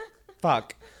grandfather.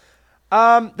 Fuck.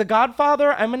 The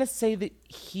Godfather, I'm going to say that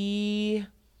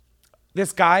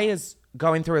this guy is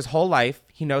going through his whole life.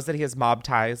 He knows that he has mob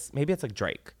ties. Maybe it's like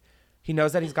Drake. He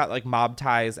knows that he's got like mob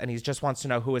ties and he just wants to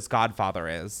know who his godfather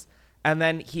is. And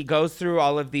then he goes through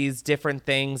all of these different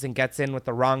things and gets in with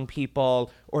the wrong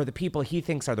people, or the people he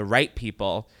thinks are the right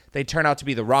people. They turn out to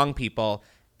be the wrong people.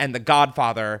 And the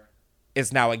godfather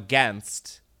is now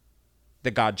against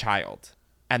the godchild.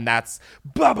 And that's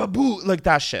boo, like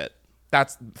that shit.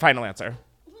 That's final answer.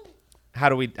 How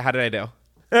did I do?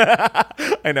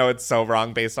 I know it's so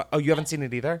wrong based on, you haven't seen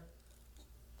it either?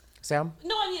 Sam?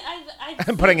 No, I mean,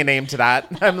 I'm putting a name to that.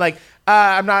 I'm like,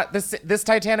 I'm not, this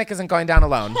Titanic isn't going down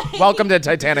alone. Welcome to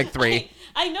Titanic 3.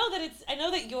 I know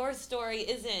that your story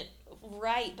isn't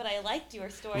right, but I liked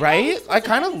your story. Right? I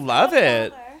kind of love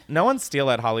it. No one steal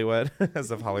at Hollywood,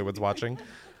 as if Hollywood's watching.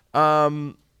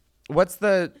 What's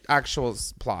the actual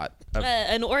plot?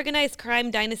 An organized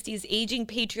crime dynasty's aging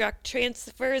patriarch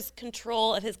transfers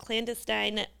control of his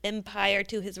clandestine empire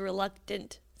to his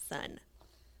reluctant son.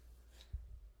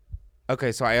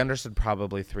 Okay, so I understood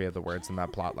probably 3 of the words in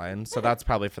that plot line. So that's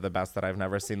probably for the best that I've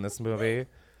never seen this movie.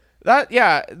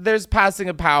 There's passing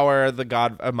of power,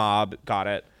 a mob, got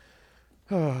it.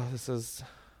 Oh,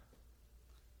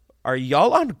 are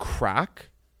y'all on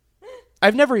crack?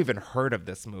 I've never even heard of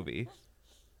this movie.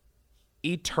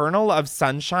 Eternal of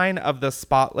Sunshine of the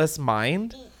Spotless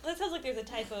Mind? That sounds like there's a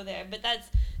typo there, but that's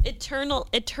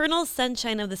Eternal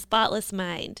Sunshine of the Spotless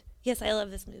Mind. Yes, I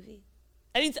love this movie.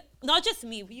 I mean, not just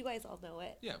me. You guys all know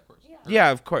it. Yeah, of course.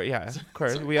 Yeah, of course. Yeah, of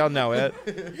course. We all know it.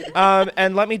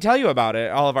 And let me tell you about it.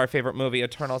 All of our favorite movie,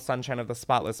 Eternal Sunshine of the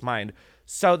Spotless Mind.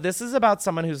 So this is about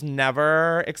someone who's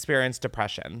never experienced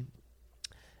depression.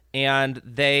 And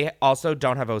they also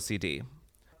don't have OCD.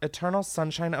 Eternal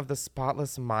Sunshine of the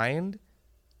Spotless Mind?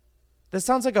 This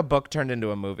sounds like a book turned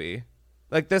into a movie.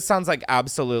 Like, this sounds like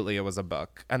absolutely it was a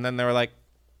book. And then they were like,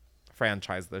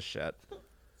 franchise this shit.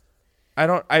 I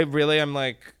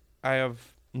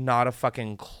have not a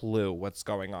fucking clue what's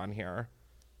going on here.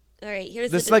 All right,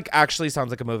 here's this actually sounds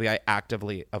like a movie I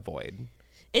actively avoid.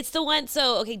 It's the one, do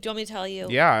you want me to tell you?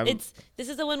 Yeah. This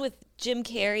is the one with Jim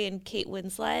Carrey and Kate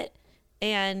Winslet.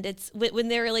 And it's when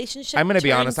their relationship I'm going to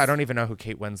be honest, I don't even know who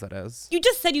Kate Winslet is. You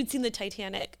just said you'd seen the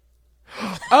Titanic.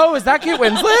 Oh, is that Kate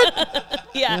Winslet?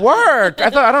 Yeah. Work. I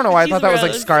don't know why I thought that was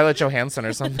like Scarlett Johansson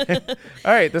or something.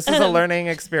 All right, this is a learning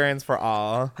experience for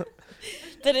all.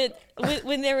 But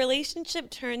when their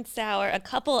relationship turns sour, a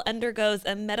couple undergoes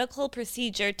a medical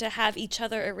procedure to have each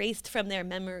other erased from their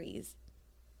memories.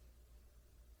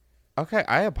 Okay,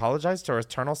 I apologize to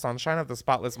Eternal Sunshine of the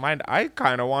Spotless Mind. I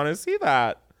kind of want to see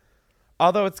that.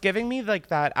 Although it's giving me like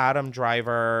that Adam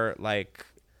Driver, like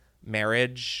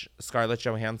marriage, Scarlett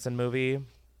Johansson movie.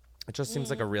 It just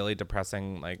seems like a really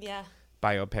depressing, like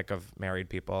biopic of married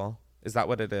people. Is that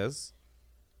what it is?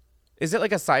 Is it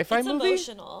like a sci-fi movie? It's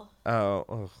emotional.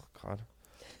 Oh God.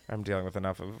 I'm dealing with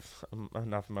enough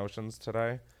emotions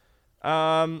today.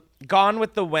 Gone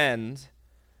with the Wind.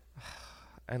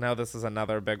 I know this is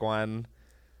another big one.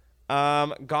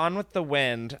 Gone with the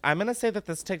Wind. I'm going to say that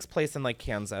this takes place in like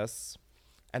Kansas.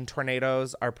 And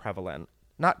tornadoes are prevalent.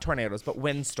 Not tornadoes, but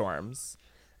windstorms.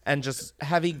 And just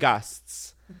heavy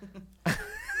gusts.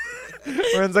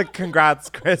 Everyone's like, congrats,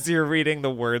 Chris. You're reading the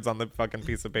words on the fucking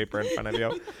piece of paper in front of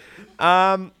you.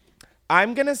 I'm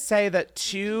going to say that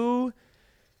 2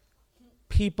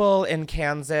 people in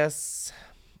Kansas.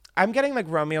 I'm getting like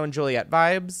Romeo and Juliet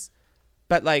vibes.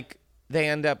 But like they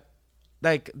end up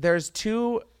like there's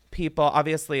 2 people.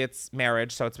 Obviously, it's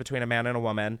marriage. So it's between a man and a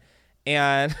woman.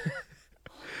 And...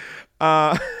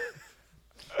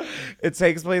 it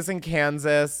takes place in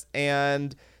Kansas,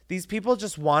 and these people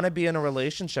just want to be in a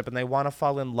relationship and they want to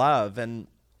fall in love, and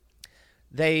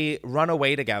they run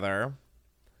away together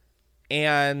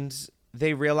and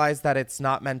they realize that it's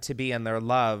not meant to be, and their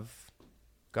love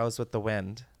goes with the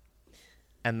wind,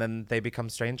 and then they become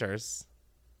strangers.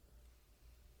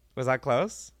 Was that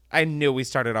close? I knew we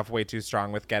started off way too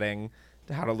strong with getting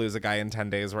How to Lose a Guy in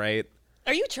 10 Days right.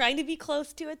 Are you trying to be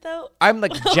close to it, though? I'm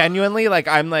like genuinely like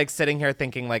I'm like sitting here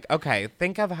thinking like, okay,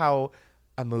 think of how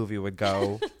a movie would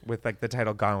go with like the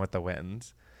title Gone with the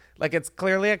Wind. Like it's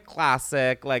clearly a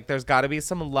classic. Like there's got to be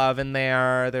some love in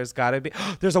there. There's got to be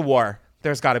there's a war.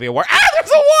 There's got to be a war.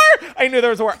 There's a war. I knew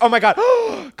there was a war. Oh my God.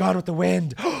 Gone with the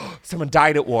Wind. Someone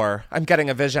died at war. I'm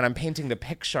getting a vision. I'm painting the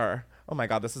picture. Oh my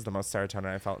God, this is the most serotonin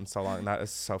I felt in so long. That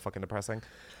is so fucking depressing.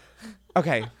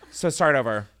 Okay, so start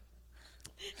over.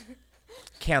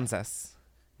 Kansas,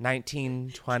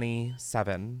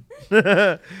 1927.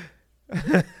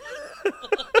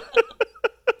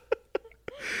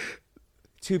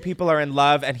 Two people are in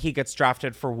love and he gets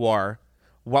drafted for war.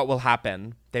 What will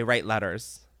happen? They write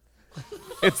letters.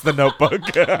 It's The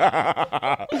Notebook.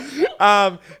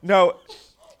 No,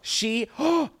 he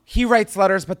writes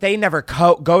letters, but they never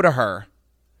go to her.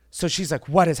 So she's like,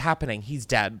 what is happening? He's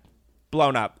dead,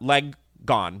 blown up, leg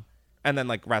gone. And then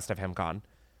like rest of him gone.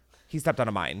 He stepped on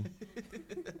a mine.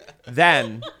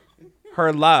 Then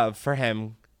her love for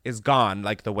him is gone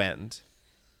like the wind.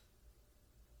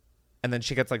 And then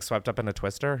she gets like swept up in a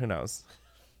twister. Who knows?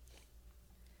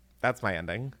 That's my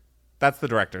ending. That's the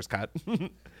director's cut.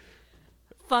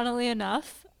 Funnily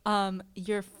enough,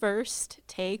 your first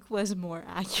take was more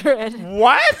accurate.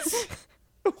 What?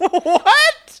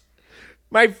 What?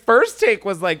 My first take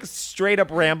was like straight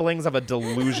up ramblings of a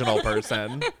delusional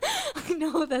person.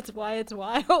 No, that's why it's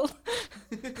wild.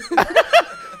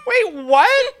 Wait,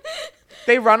 what?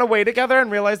 They run away together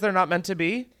and realize they're not meant to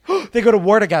be? They go to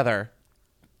war together.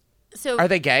 So are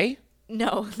they gay?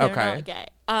 No, they're not gay.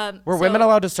 Were women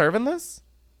allowed to serve in this?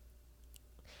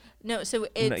 No, so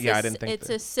it's I didn't think it's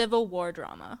a Civil War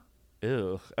drama.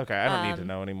 Ew. Okay, I don't need to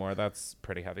know anymore. That's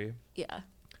pretty heavy. Yeah.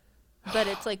 But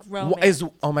it's like romance.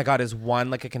 Oh my God, is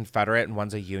one like a Confederate and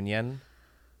one's a Union?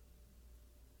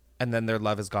 And then their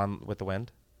love is gone with the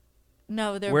wind?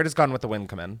 No, where does Gone with the Wind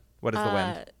come in? What is the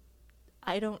wind?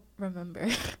 I don't remember.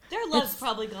 Their love's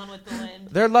probably gone with the wind.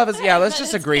 Their love is, yeah, let's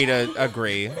just agree to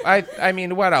agree. I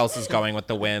mean, what else is going with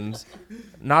the wind?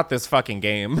 Not this fucking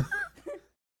game.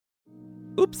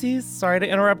 Oopsies. Sorry to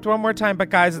interrupt one more time, but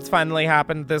guys, it's finally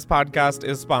happened. This podcast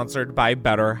is sponsored by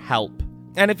BetterHelp.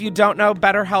 And if you don't know,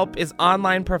 BetterHelp is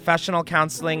online professional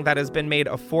counseling that has been made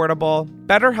affordable.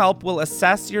 BetterHelp will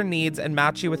assess your needs and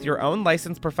match you with your own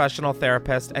licensed professional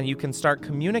therapist, and you can start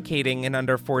communicating in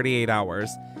under 48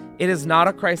 hours. It is not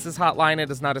a crisis hotline.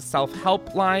 It is not a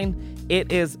self-help line.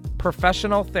 It is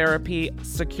professional therapy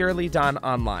securely done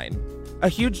online. A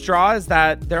huge draw is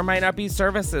that there might not be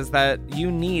services that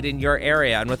you need in your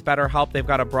area. And with BetterHelp, they've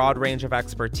got a broad range of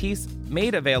expertise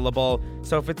made available.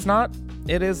 So if it's not,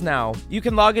 it is now. You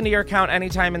can log into your account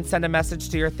anytime and send a message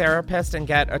to your therapist and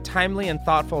get a timely and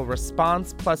thoughtful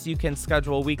response. Plus, you can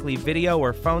schedule weekly video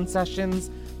or phone sessions,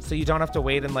 so you don't have to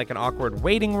wait in like an awkward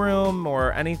waiting room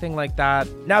or anything like that.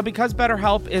 Now, because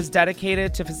BetterHelp is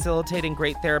dedicated to facilitating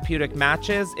great therapeutic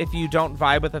matches, if you don't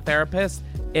vibe with a therapist,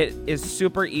 it is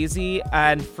super easy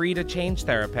and free to change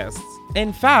therapists.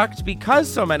 In fact,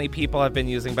 because so many people have been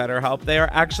using BetterHelp, they are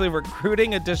actually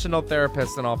recruiting additional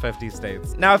therapists in all 50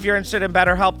 states. Now, if you're interested in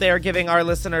BetterHelp, they are giving our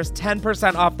listeners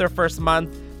 10% off their first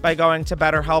month by going to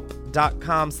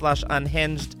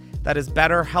betterhelp.com/unhinged. That is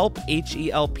BetterHelp,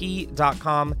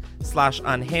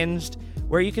 HELP.com/unhinged,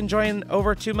 where you can join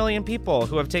over 2 million people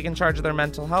who have taken charge of their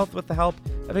mental health with the help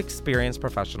of experienced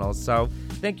professionals. So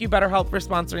thank you, BetterHelp, for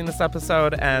sponsoring this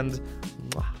episode, and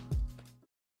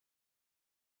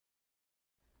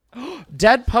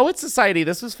Dead Poet Society.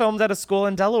 This was filmed at a school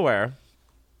in Delaware.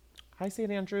 Hi,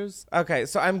 St. Andrews. Okay,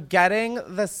 so I'm getting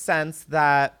the sense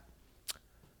that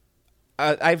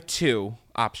I have two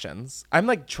options. I'm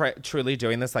like truly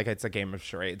doing this like it's a game of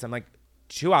charades. I'm like,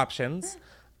 two options.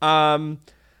 My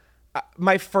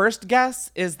first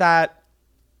guess is that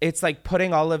it's like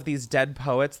putting all of these dead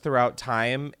poets throughout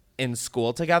time in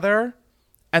school together,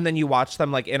 and then you watch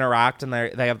them like interact, and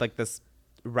they have like this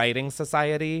writing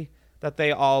society that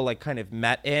they all like kind of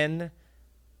met in.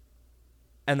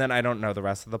 And then I don't know the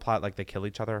rest of the plot, like they kill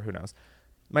each other, who knows.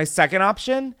 My second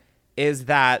option is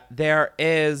that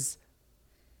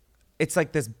it's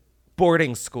like this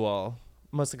boarding school,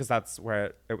 mostly because that's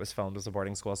where it was filmed, as a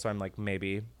boarding school. So I'm like,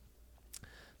 maybe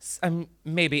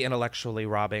intellectually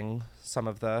robbing some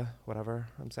of the whatever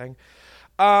I'm saying.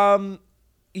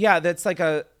 Yeah, that's like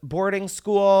a boarding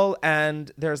school,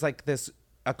 and there's like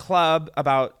a club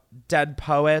about dead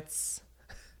poets,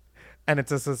 and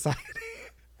it's a society.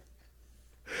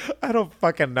 I don't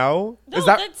fucking know. No,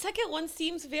 that second one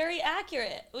seems very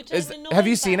accurate, which is annoying. Have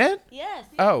you seen it? Yes.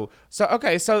 Oh, so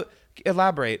okay, so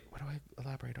elaborate. What do I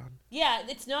elaborate on? Yeah,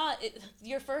 it's not.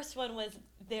 Your first one was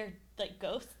they're like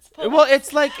ghosts. Poets. Well,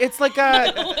 it's like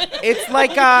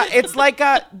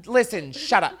a. Listen,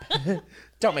 shut up.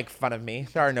 Don't make fun of me.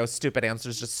 There are no stupid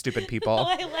answers, just stupid people. Oh,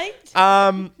 I liked.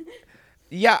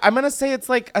 Yeah, I'm gonna say it's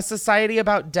like a society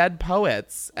about dead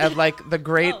poets and like the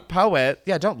great poet.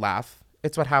 Yeah, don't laugh.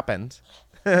 It's what happened.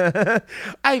 And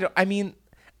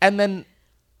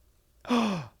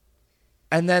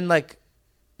then like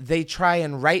they try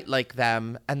and write like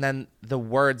them, and then the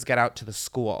words get out to the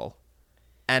school,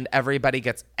 and everybody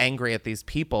gets angry at these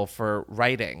people for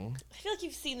writing. I feel like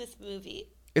you've seen this movie.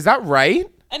 Is that right?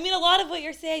 I mean, a lot of what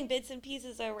you're saying, bits and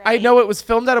pieces are right. I know it was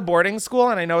filmed at a boarding school,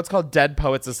 and I know it's called Dead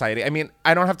Poet Society. I mean,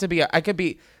 I don't have to be, I could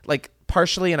be like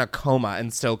partially in a coma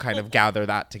and still kind of gather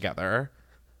that together.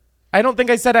 I don't think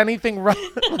I said anything wrong.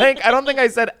 Like, I don't think I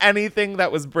said anything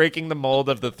that was breaking the mold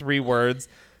of the 3 words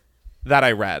that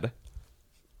I read.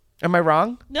 Am I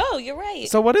wrong? No, you're right.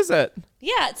 So what is it?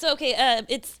 Yeah, so okay,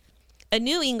 it's a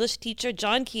new English teacher,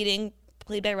 John Keating,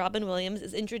 played by Robin Williams,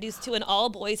 is introduced to an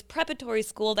all-boys preparatory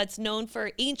school that's known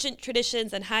for ancient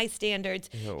traditions and high standards.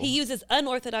 Ew. He uses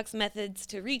unorthodox methods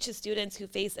to reach his students who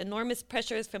face enormous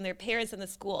pressures from their parents and the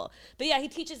school. But yeah, he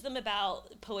teaches them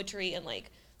about poetry and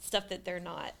like stuff that they're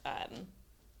not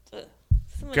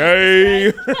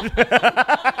gay.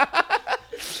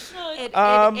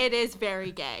 It is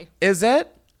very gay. Is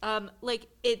it? Like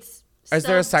it's. Is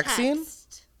there a sex scene?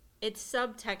 It's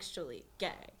subtextually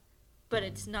gay, but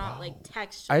it's not like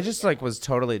textually. I just gay. like was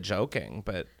totally joking,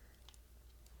 but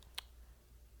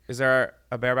is there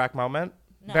a bareback moment?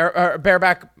 No.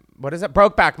 Bareback. What is it?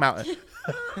 Brokeback Mountain.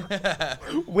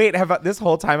 Wait, this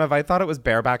whole time have I thought it was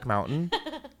Bareback Mountain?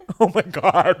 Oh my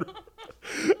god!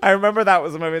 I remember that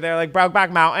was a movie. They're like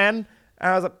Brokeback Mountain,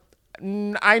 and I was like,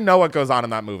 I know what goes on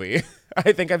in that movie.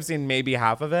 I think I've seen maybe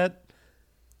half of it.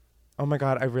 Oh my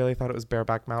god! I really thought it was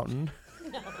Bareback Mountain.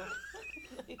 No.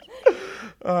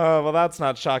 Oh, well, that's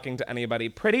not shocking to anybody.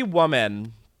 Pretty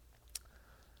Woman.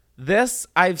 This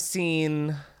I've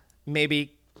seen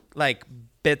maybe like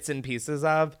bits and pieces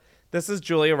of. This is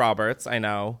Julia Roberts, I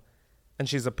know, and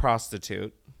she's a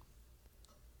prostitute.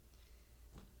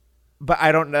 But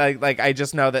I don't know, like I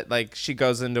just know that like she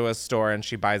goes into a store and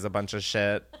she buys a bunch of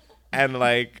shit. And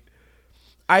like,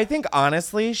 I think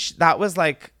honestly, that was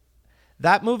like,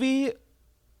 that movie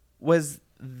was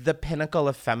the pinnacle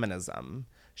of feminism.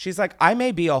 She's like, I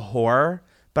may be a whore,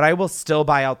 but I will still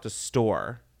buy out the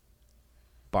store.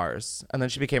 Bars. And then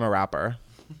she became a rapper.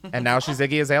 And now she's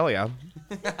Iggy Azalea.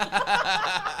 Did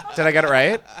I get it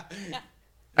right?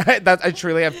 I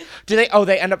truly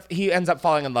have. He ends up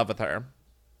falling in love with her.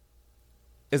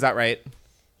 Is that right?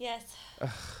 Yes. Ugh.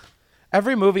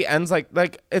 Every movie ends like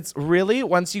it's really,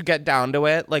 once you get down to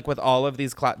it, like with all of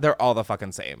these, they're all the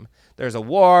fucking same. There's a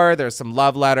war, there's some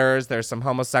love letters, there's some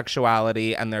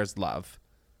homosexuality, and there's love.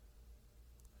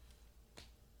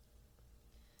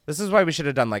 This is why we should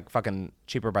have done like fucking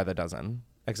Cheaper by the Dozen.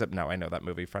 Except no, I know that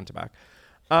movie front to back.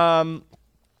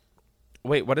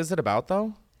 Wait, what is it about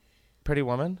though? Pretty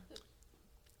Woman?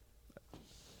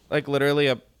 Like literally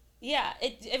a... Yeah,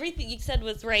 everything you said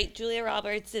was right. Julia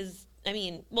Roberts is, I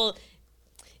mean, well,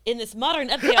 in this modern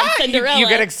update on Cinderella... You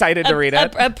get excited to read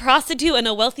it. A prostitute and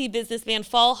a wealthy businessman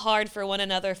fall hard for one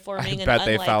another, forming an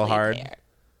unlikely they fell hard. pair.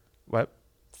 What?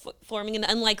 Forming an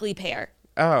unlikely pair.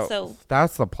 Oh, so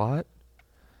that's the plot?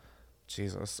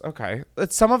 Jesus. Okay.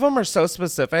 Some of them are so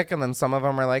specific, and then some of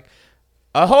them are like,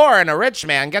 a whore and a rich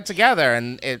man get together,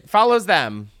 and it follows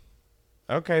them.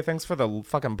 Okay, thanks for the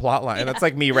fucking plot line. That's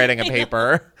like me writing a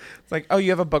paper. It's like, oh, you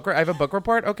have a book? I have a book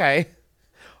report? Okay.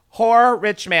 Whore,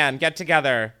 rich man, get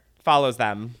together, follows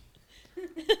them.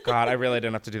 God, I really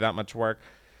didn't have to do that much work.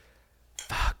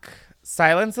 Fuck.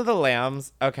 Silence of the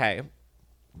Lambs. Okay.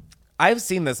 I've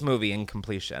seen this movie in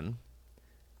completion.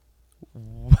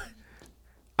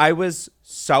 I was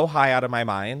so high out of my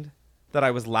mind that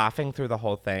I was laughing through the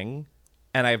whole thing.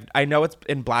 And I know it's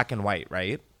in black and white,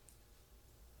 right?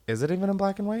 Is it even in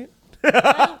black and white?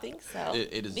 I don't think so.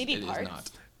 It is. Maybe it parts. is not.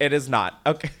 It is not.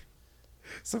 Okay.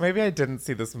 So maybe I didn't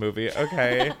see this movie.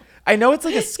 Okay. I know it's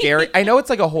like I know it's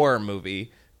like a horror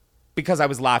movie because I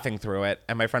was laughing through it.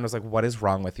 And my friend was like, what is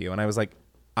wrong with you? And I was like,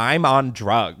 I'm on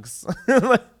drugs.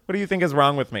 What do you think is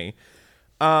wrong with me?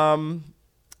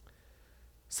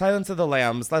 Silence of the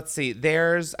Lambs. Let's see. I'm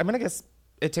going to guess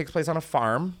it takes place on a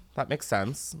farm. That makes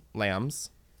sense. Lambs.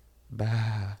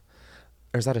 Bah.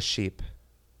 Or is that a sheep?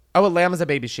 Oh, a lamb is a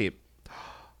baby sheep.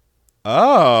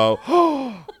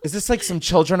 Oh. Is this like some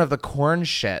Children of the Corn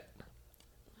shit?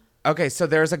 Okay, so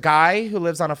there's a guy who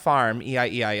lives on a farm,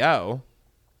 E-I-E-I-O,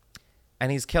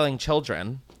 and he's killing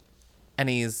children, and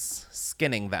he's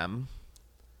skinning them.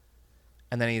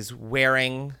 And then he's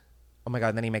wearing, oh my God,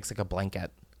 and then he makes like a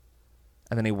blanket.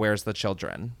 And then he wears the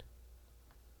children.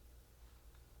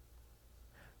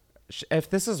 If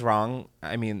this is wrong,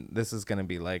 I mean, this is going to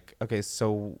be like, okay,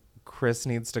 so Chris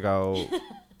needs to go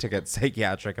to get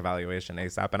psychiatric evaluation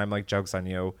ASAP. And I'm like, joke's on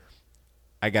you.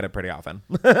 I get it pretty often.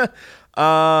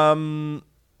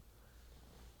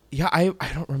 Yeah, I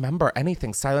don't remember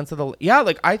anything. Silence of the... Yeah,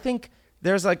 like, I think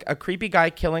there's like a creepy guy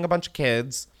killing a bunch of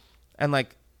kids. And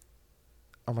like,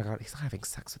 oh my God, he's not having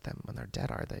sex with them when they're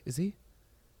dead, are they? Is he?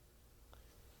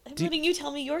 I'm letting you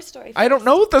tell me your story first. I don't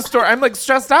know the story. I'm like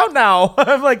stressed out now.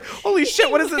 I'm like, holy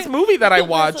shit, what is this movie that I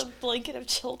watched? A blanket of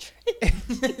children.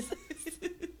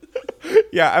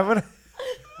 Yeah,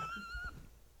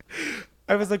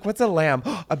 I was like, what's a lamb?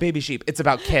 A baby sheep. It's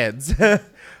about kids.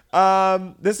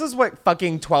 This is what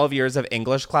fucking 12 years of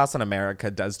English class in America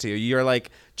does to you. You're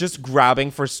like just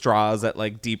grabbing for straws at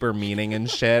like deeper meaning and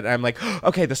shit. I'm like,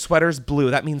 okay, the sweater's blue.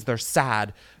 That means they're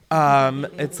sad.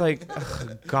 It's like,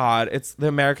 ugh, God, it's the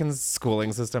American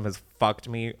schooling system has fucked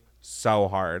me so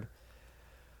hard.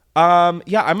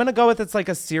 Yeah, I'm gonna go with it's like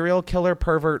a serial killer,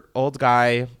 pervert, old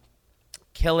guy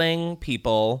killing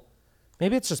people.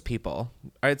 Maybe it's just people.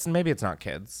 Maybe it's not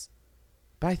kids,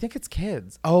 but I think it's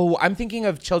kids. Oh, I'm thinking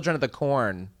of Children of the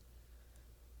Corn,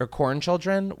 or Corn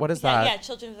Children. What is that? Yeah,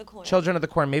 Children of the Corn. Children of the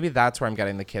Corn. Maybe that's where I'm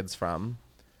getting the kids from.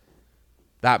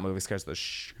 That movie scares the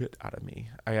shit out of me.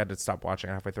 I had to stop watching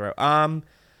halfway through. What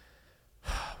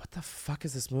the fuck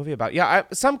is this movie about? Yeah,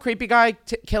 some creepy guy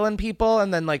killing people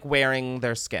and then like wearing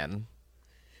their skin.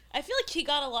 I feel like he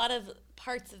got a lot of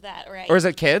parts of that right. Or is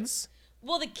it kids?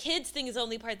 Well, the kids thing is the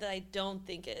only part that I don't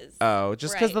think is. Oh,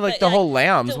 just because right. the whole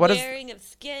lambs. The what is wearing of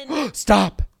skin?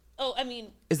 Stop. Oh, I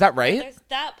mean. Is that right? There's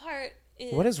that part.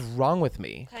 What is wrong with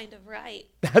me? Kind of right.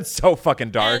 That's so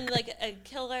fucking dark. And like a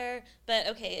killer, but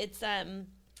okay, it's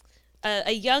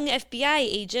a young FBI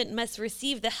agent must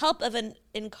receive the help of an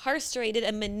incarcerated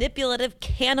and manipulative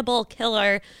cannibal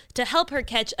killer to help her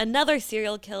catch another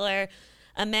serial killer,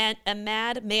 a mad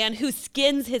man who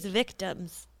skins his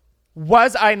victims.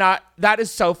 Was I not? That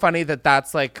is so funny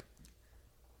that's like.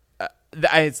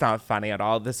 It's not funny at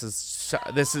all. This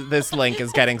link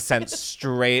is getting sent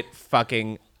straight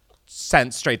to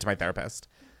my therapist.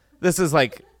 This is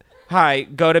like, hi,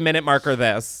 go to minute marker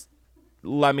this.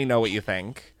 Let me know what you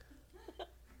think.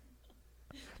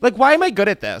 Like, why am I good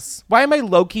at this? Why am I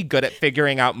low-key good at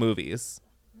figuring out movies?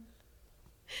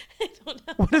 I don't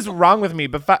know. What is wrong with me?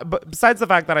 But besides the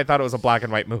fact that I thought it was a black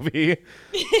and white movie.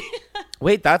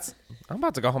 Wait, I'm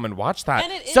about to go home and watch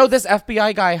that. So this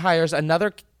FBI guy hires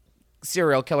another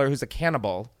serial killer who's a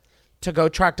cannibal to go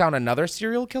track down another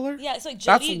serial killer? Yeah, it's like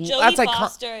Jodie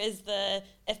Foster is the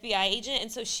FBI agent,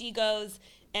 and so she goes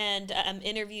and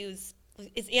interviews.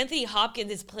 It's Anthony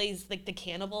Hopkins plays like the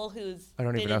cannibal who's. I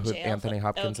don't even know who Anthony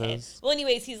Hopkins is. Well,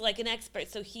 anyways, he's like an expert,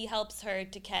 so he helps her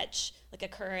to catch like a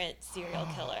current serial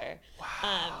killer.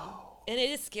 Wow. And it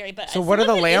is scary, but so where do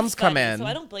the lambs come in? So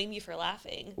I don't blame you for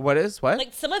laughing. What?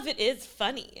 Like some of it is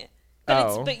funny.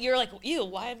 But you're like, ew,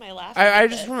 why am I laughing?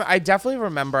 I definitely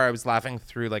remember I was laughing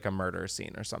through like a murder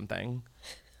scene or something.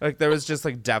 Like there was just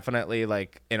like definitely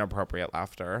like inappropriate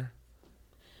laughter.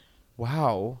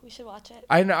 Wow. We should watch it.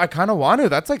 I kind of want to.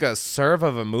 That's like a serve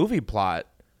of a movie plot.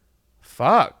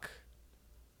 Fuck.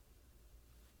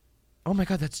 Oh my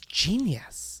God, that's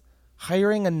genius.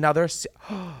 Hiring another.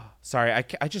 Sorry,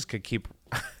 I just could keep.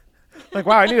 Like,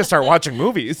 wow, I need to start watching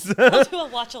movies. We'll do a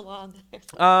watch along.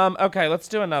 Okay, let's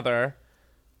do another.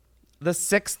 The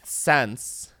Sixth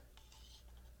Sense.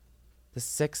 The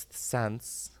Sixth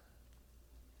Sense.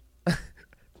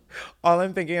 All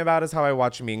I'm thinking about is how I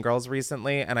watched Mean Girls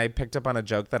recently, and I picked up on a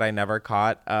joke that I never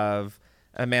caught of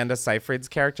Amanda Seyfried's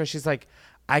character. She's like,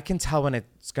 I can tell when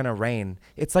it's going to rain.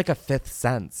 It's like a fifth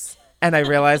sense. And I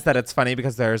realized that it's funny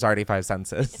because there's already five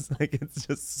senses. Like, it's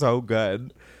just so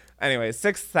good. Anyway,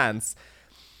 Sixth Sense.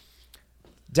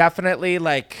 Definitely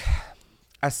like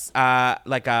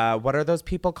what are those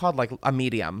people called? Like a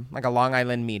medium, like a Long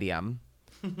Island medium,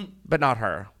 but not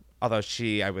her. Although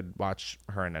I would watch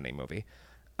her in any movie.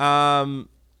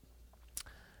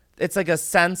 It's like a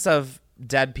sense of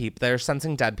dead people. They're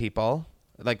sensing dead people,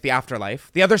 like the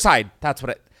afterlife, the other side. That's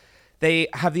what they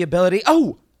have the ability.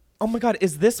 Oh my God.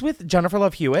 Is this with Jennifer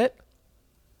Love Hewitt?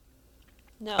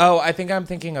 No. Oh, I think I'm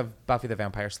thinking of Buffy the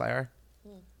Vampire Slayer.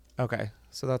 Okay.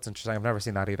 So that's interesting. I've never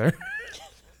seen that either.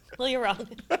 Well, you're wrong.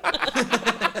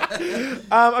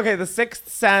 Okay. The Sixth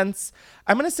Sense.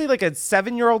 I'm going to say like a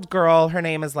 7-year-old girl. Her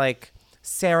name is like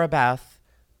Sarah Beth.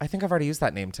 I think I've already used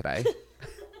that name today.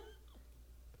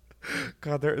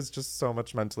 God, there is just so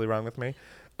much mentally wrong with me.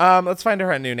 Let's find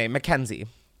her a new name. Mackenzie.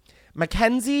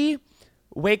 Mackenzie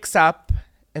wakes up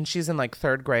and she's in like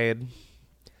 3rd grade.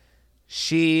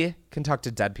 She can talk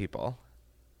to dead people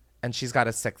and she's got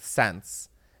a sixth sense,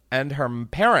 and her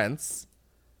parents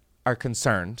are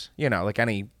concerned, like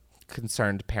any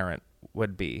concerned parent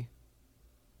would be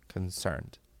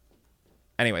concerned.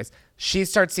 Anyways, she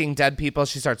starts seeing dead people.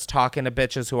 She starts talking to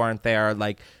bitches who aren't there.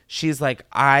 Like, she's like,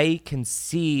 I can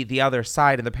see the other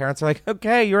side. And the parents are like,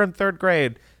 okay, you're in 3rd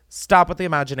grade. Stop with the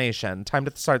imagination. Time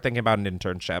to start thinking about an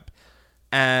internship.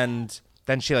 And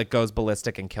then she like goes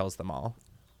ballistic and kills them all.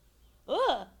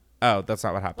 Ugh. Oh, that's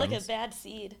not what happens. Like a bad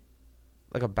seed.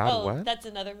 Like a bad what? That's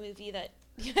another movie that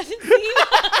you haven't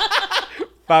seen.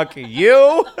 Fuck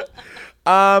you.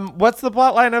 What's the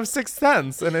plot line of Sixth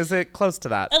Sense, and is it close to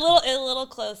that? A little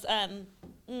close.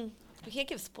 We can't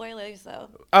give spoilers though.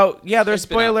 Oh yeah, there's It's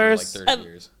been out for, spoilers. like 30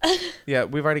 years. Yeah,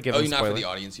 we've already given. Oh, not for spoilers. the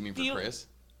audience. You mean for Chris?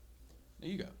 There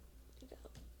you go.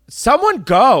 Someone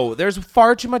go. There's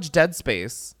far too much dead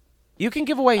space. You can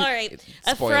give away. All right. Spoilers.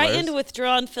 A frightened,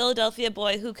 withdrawn Philadelphia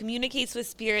boy who communicates with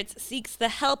spirits seeks the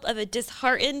help of a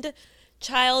disheartened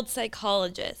child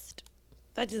psychologist.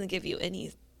 That doesn't give you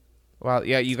any. Well,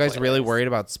 yeah, you guys really spoilers. worried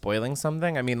about spoiling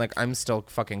something? I mean, like, I'm still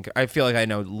fucking. I feel like I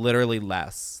know literally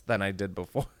less than I did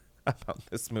before about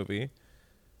this movie.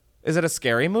 Is it a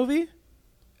scary movie?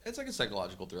 It's like a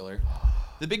psychological thriller.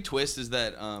 The big twist is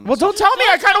that. Well, don't tell me.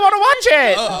 I kind of want to watch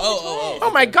it.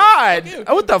 Oh my god.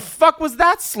 Okay. What the fuck was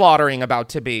that slaughtering about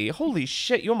to be? Holy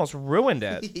shit! You almost ruined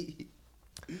it.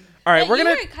 All right, But we're you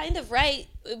gonna. were kind of right,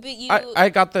 but you. I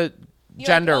got the you're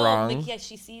gender like, oh, wrong. Like, yeah,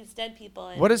 she sees dead people.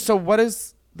 And What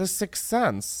is the Sixth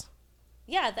Sense?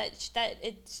 Yeah, that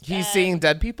it's. He's seeing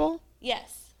dead people.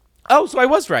 Yes. Oh, so I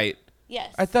was right.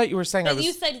 Yes. I thought you were saying I But was.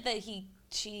 you said that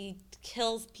she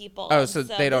kills people. Oh, and so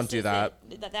they don't this do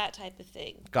isn't that type of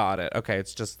thing. Got it. Okay,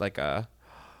 it's just like a.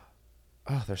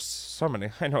 Oh, there's so many.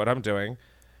 I know what I'm doing.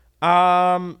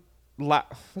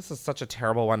 This is such a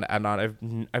terrible one to end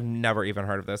on. I've never even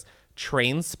heard of this.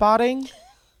 Train spotting.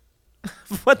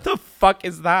 What the fuck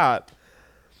is that?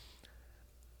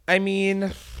 I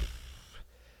mean,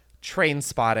 Train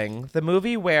Spotting, the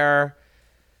movie where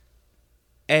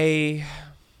a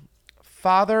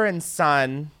father and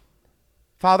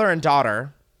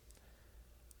daughter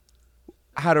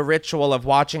had a ritual of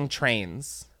watching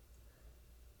trains.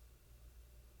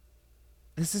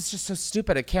 This is just so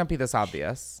stupid. It can't be this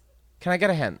obvious. Can I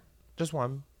get a hint? Just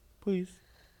one, please.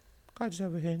 Can I just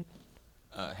have a hint?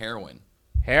 Heroin.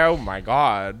 Oh my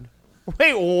god.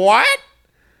 Wait, what?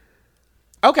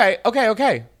 Okay.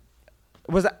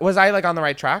 Was I like on the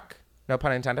right track? No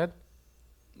pun intended?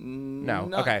 No.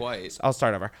 Not okay. quite. I'll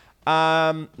start over.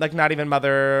 Like not even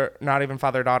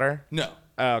father, daughter? No.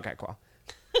 Oh, okay, cool.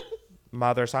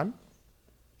 Mother, son?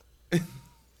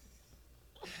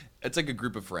 It's like a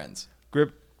group of friends.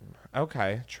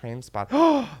 Okay. Train spot.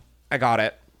 I got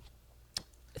it.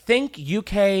 Think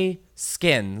UK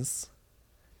Skins.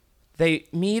 They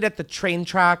meet at the train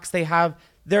tracks. They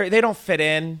don't fit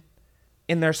in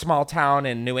their small town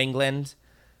in New England.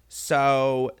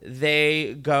 So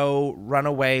they go run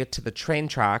away to the train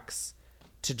tracks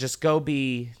to just go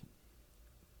be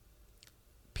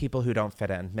people who don't fit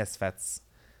in, misfits.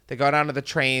 They go down to the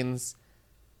trains,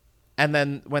 and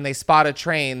then when they spot a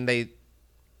train, they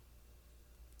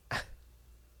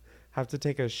have to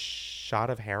take a shot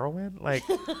of heroin. Like,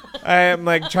 I am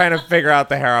like trying to figure out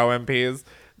the heroin piece.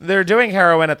 They're doing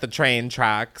heroin at the train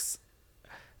tracks,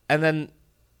 and then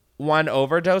one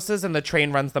overdoses and the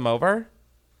train runs them over.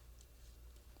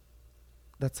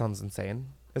 That sounds insane.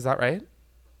 Is that right?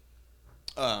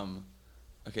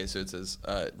 Okay, so it says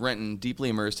Renton, deeply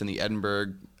immersed in the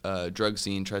Edinburgh drug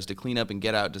scene, tries to clean up and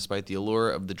get out despite the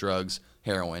allure of the drugs,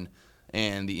 heroin,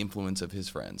 and the influence of his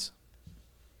friends.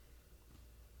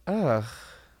 Ugh.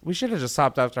 We should have just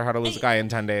stopped after How to Lose a Guy in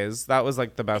 10 Days. That was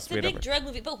like the best It's a big drug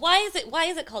movie, but why is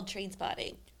it called Train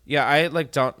Spotting? Yeah, I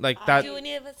like don't like that. Do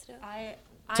any of us know?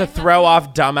 To throw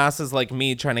off dumbasses like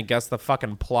me trying to guess the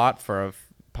fucking plot for a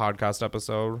podcast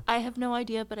episode. I have no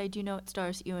idea, but I do know it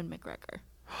stars Ewan McGregor.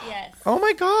 Yes. Oh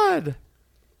my god.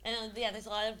 And yeah, there's a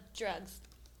lot of drugs.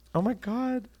 Oh my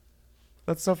god.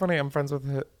 That's so funny. I'm friends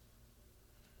with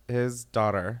his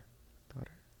daughter.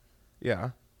 Yeah.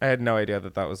 I had no idea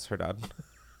that was her dad.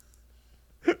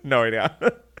 No idea.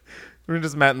 We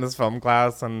just met in this film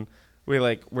class, and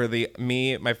we're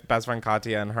my best friend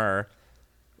Katya and her.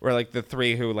 We're like the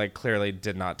three who like clearly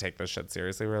did not take this shit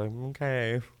seriously. We're like,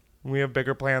 okay, we have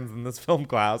bigger plans in this film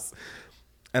class.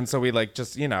 And so we like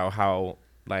just, you know, how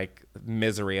like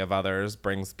misery of others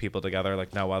brings people together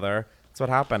like no other. That's what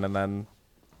happened. And then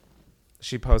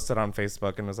she posted on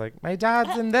Facebook and was like, my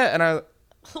dad's in this. And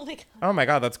oh my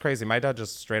God, that's crazy. My dad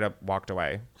just straight up walked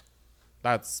away.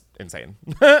 That's insane.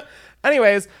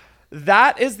 Anyways,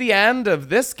 that is the end of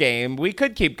this game. We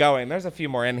could keep going. There's a few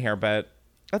more in here, but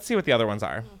let's see what the other ones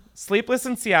are. Sleepless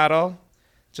in Seattle.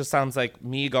 Just sounds like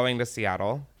me going to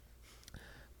Seattle.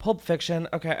 Pulp Fiction.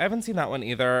 Okay, I haven't seen that one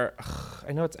either. Ugh,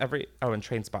 I know it's and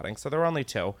Train Spotting. So there were only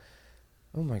two.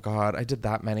 Oh my God, I did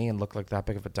that many and looked like that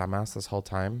big of a dumbass this whole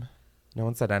time. No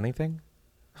one said anything?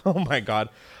 Oh my God.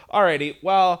 Alrighty,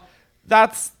 well,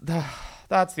 that's the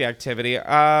activity.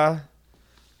 I'm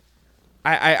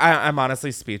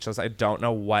honestly speechless. I don't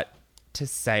know what to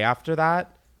say after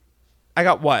that. I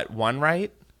got what? One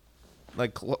right?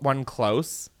 Like one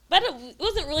close? But it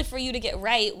wasn't really for you to get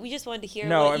right. We just wanted to hear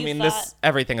No, what you thought.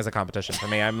 everything is a competition for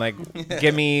me. I'm like,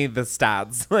 give me the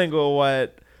stats. Like, well,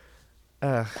 what?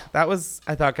 That was,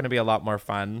 I thought, going to be a lot more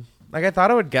fun. Like, I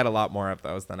thought I would get a lot more of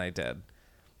those than I did.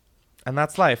 And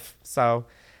that's life. So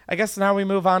I guess now we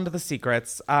move on to the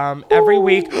secrets. Every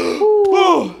week.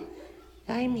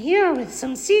 I'm here with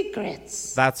some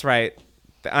secrets. That's right.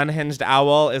 The Unhinged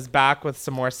Owl is back with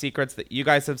some more secrets that you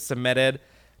guys have submitted.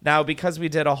 Now, because we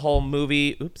did a whole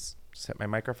movie, oops, just hit my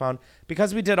microphone.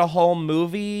 Because we did a whole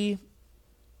movie,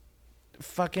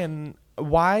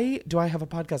 why do I have a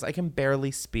podcast? I can barely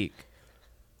speak.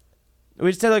 We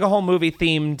just did like a whole movie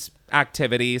themed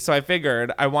activity. So I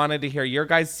figured I wanted to hear your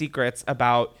guys' secrets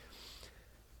about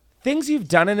things you've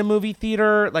done in a movie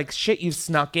theater, like shit you've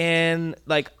snuck in.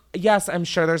 Like, yes, I'm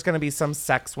sure there's going to be some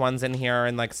sex ones in here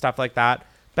and like stuff like that.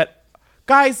 But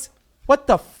guys, what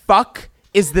the fuck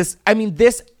is this? I mean,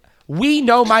 we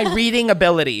know my reading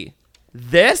ability.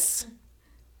 This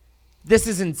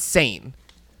is insane.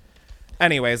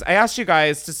 Anyways, I asked you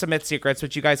guys to submit secrets,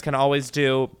 which you guys can always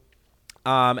do.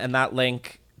 And that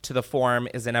link to the form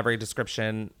is in every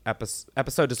description,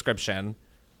 episode description.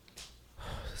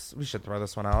 We should throw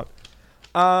this one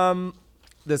out.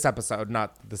 This episode,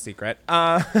 not the secret.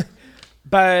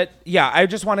 But yeah, I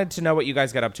just wanted to know what you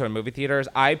guys get up to in movie theaters.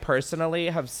 I personally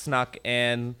have snuck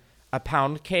in a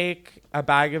pound cake, a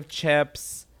bag of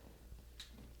chips,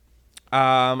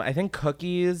 I think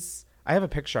cookies. I have a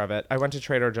picture of it. I went to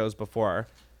Trader Joe's before,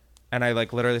 and I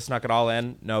like literally snuck it all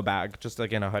in. No bag, just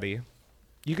like in a hoodie.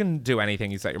 You can do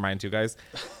anything you set your mind to, guys.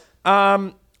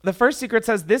 The first secret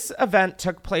says, this event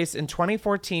took place in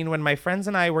 2014 when my friends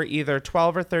and I were either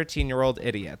 12 or 13-year-old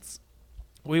idiots.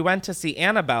 We went to see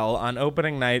Annabelle on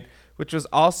opening night, which was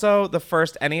also the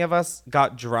first any of us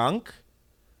got drunk.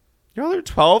 Y'all are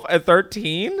 12 and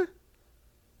 13?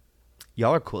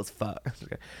 Y'all are cool as fuck.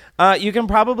 You can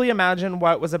probably imagine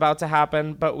what was about to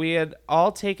happen, but we had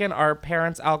all taken our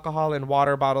parents' alcohol in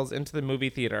water bottles into the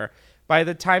movie theater. By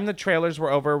the time the trailers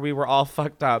were over, we were all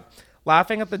fucked up,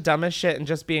 laughing at the dumbest shit and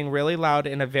just being really loud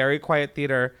in a very quiet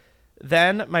theater.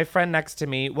 Then my friend next to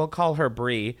me, we'll call her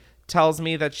Bree, tells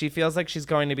me that she feels like she's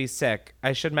going to be sick.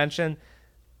 I should mention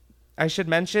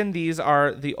these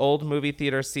are the old movie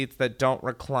theater seats that don't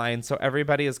recline, so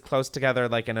everybody is close together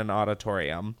like in an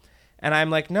auditorium. And I'm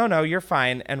like, no, you're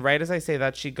fine. And right as I say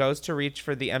that, she goes to reach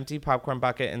for the empty popcorn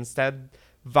bucket, instead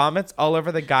vomits all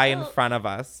over the guy in front of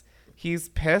us. He's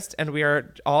pissed, and we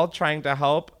are all trying to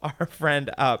help our friend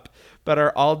up, but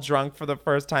are all drunk for the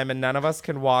first time, and none of us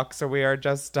can walk, so we are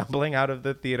just stumbling out of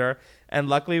the theater. And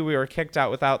luckily, we were kicked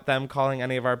out without them calling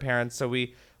any of our parents, so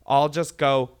we all just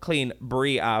go clean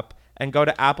Bree up and go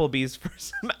to Applebee's for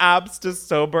some abs to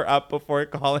sober up before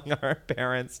calling our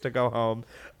parents to go home,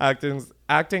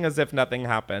 acting as if nothing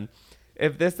happened.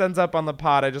 If this ends up on the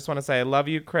pod, I just want to say I love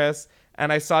you, Chris,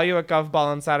 and I saw you at Govball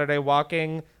on Saturday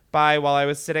walking by while I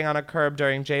was sitting on a curb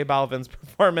during J Balvin's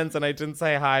performance, and I didn't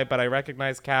say hi, but I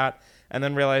recognized Kat and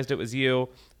then realized it was you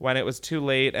when it was too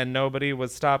late and nobody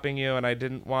was stopping you, and I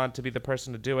didn't want to be the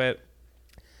person to do it,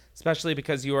 especially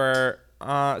because you were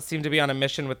seemed to be on a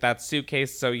mission with that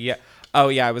suitcase. So yeah,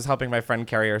 I was helping my friend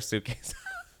carry her suitcase.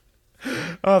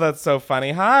 Oh, that's so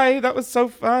funny. Hi, that was so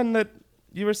fun that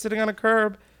you were sitting on a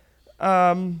curb.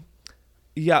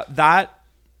 Yeah, that.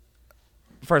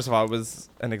 First of all, it was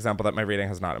an example that my reading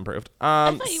has not improved.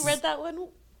 I thought you read that one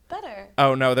better.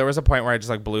 Oh no, there was a point where I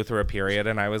just like blew through a period,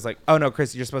 and I was like, "Oh no,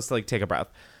 Chris, you're supposed to like take a breath."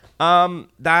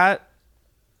 That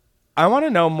I want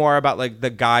to know more about like the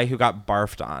guy who got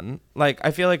barfed on. Like, I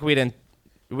feel like we didn't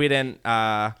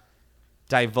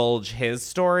divulge his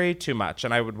story too much,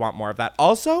 and I would want more of that.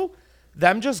 Also,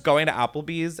 them just going to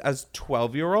Applebee's as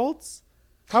 12-year-olds.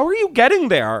 How are you getting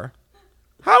there?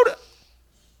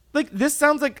 Like, this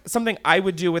sounds like something I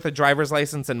would do with a driver's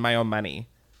license and my own money.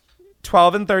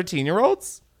 12 and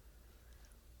 13-year-olds?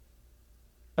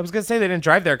 I was going to say they didn't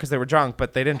drive there because they were drunk,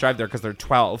 but they didn't drive there because they're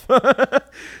 12.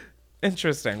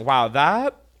 Interesting. Wow,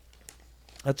 that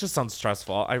just sounds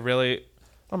stressful.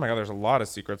 Oh my God, there's a lot of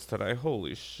secrets today.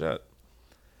 Holy shit.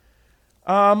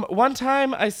 One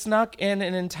time I snuck in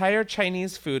an entire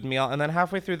Chinese food meal, and then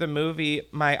halfway through the movie,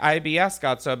 my IBS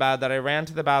got so bad that I ran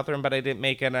to the bathroom, but I didn't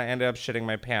make it, and I ended up shitting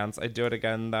my pants. I'd do it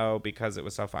again, though, because it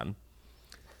was so fun.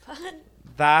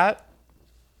 Did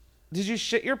you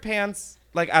shit your pants,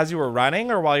 like, as you were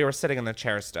running, or while you were sitting in the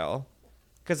chair still?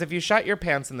 Because if you shut your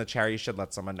pants in the chair, you should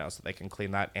let someone know so they can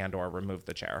clean that and or remove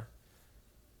the chair.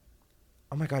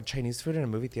 Oh my God, Chinese food in a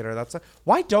movie theater.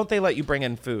 Why don't they let you bring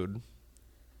in food?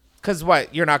 Because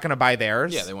what? You're not going to buy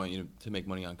theirs? Yeah, they want you to make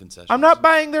money on concessions. I'm not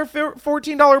buying their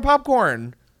 $14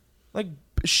 popcorn. Like,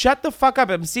 shut the fuck up.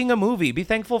 I'm seeing a movie. Be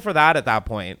thankful for that at that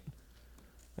point.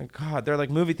 Like, God, they're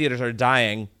like, movie theaters are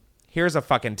dying. Here's a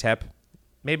fucking tip.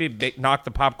 Maybe knock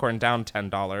the popcorn down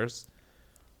 $10.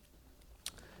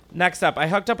 Next up, I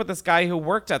hooked up with this guy who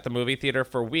worked at the movie theater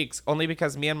for weeks only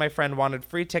because me and my friend wanted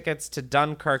free tickets to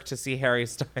Dunkirk to see Harry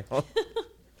Styles.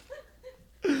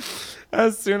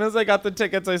 As soon as I got the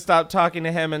tickets, I stopped talking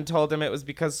to him and told him it was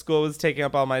because school was taking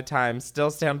up all my time.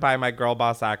 Still stand by my girl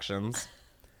boss actions.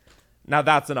 Now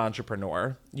that's an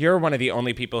entrepreneur. You're one of the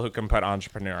only people who can put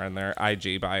entrepreneur in their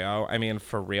IG bio. I mean,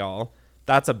 for real.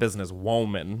 That's a business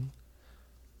woman.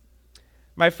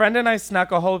 My friend and I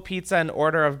snuck a whole pizza and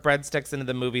order of breadsticks into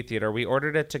the movie theater. We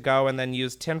ordered it to go and then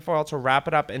used tinfoil to wrap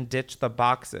it up and ditch the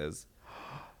boxes.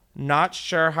 Not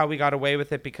sure how we got away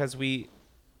with it because we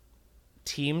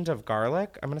teamed of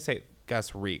garlic. I'm going to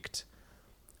guess reeked.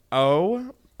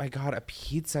 Oh my God, a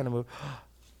pizza and a movie.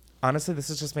 Honestly, this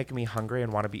is just making me hungry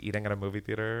and want to be eating at a movie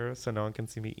theater so no one can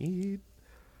see me eat.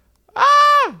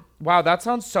 Ah! Wow, that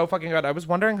sounds so fucking good. I was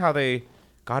wondering how they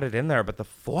got it in there, but the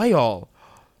foil.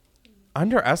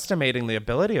 Underestimating the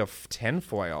ability of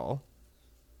tinfoil.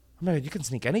 Oh my God, you can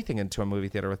sneak anything into a movie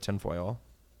theater with tinfoil.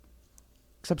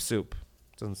 Except soup.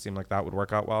 Doesn't seem like that would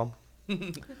work out well.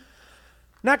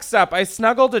 Next up, I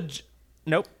snuggled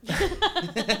Nope.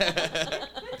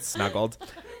 Snuggled.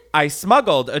 I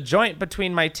smuggled a joint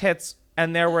between my tits,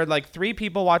 and there were like 3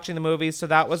 people watching the movie, so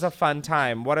that was a fun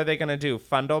time. What are they going to do?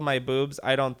 Fundle my boobs?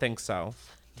 I don't think so.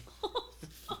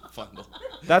 Fundle.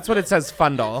 That's what it says,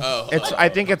 fundle. Oh. I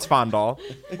think it's fondle.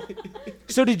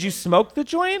 So did you smoke the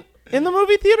joint in the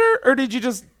movie theater, or did you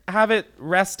just have it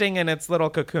resting in its little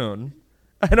cocoon?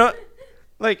 I don't,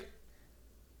 like...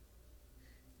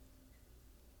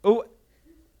 Oh,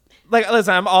 like,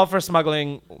 listen, I'm all for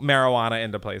smuggling marijuana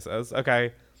into places,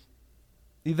 okay?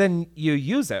 Then you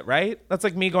use it, right? That's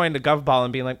like me going to GovBall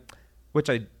and being like,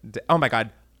 oh my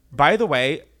God. By the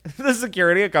way, the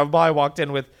security at GovBall, I walked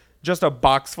in with just a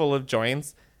box full of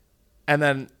joints and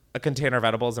then a container of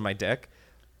edibles in my dick.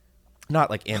 Not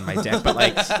like in my dick, but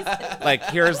like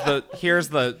here's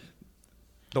the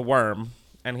worm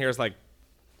and here's like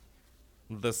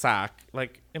the sack,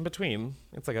 like in between.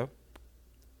 It's like a...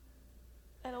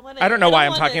 I don't know why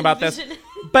I'm talking about this,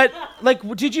 but like,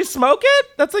 did you smoke it?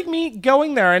 That's like me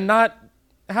going there and not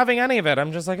having any of it.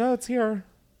 I'm just like, oh, it's here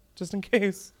just in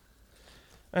case.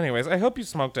 Anyways, I hope you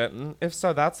smoked it. And if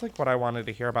so, that's like what I wanted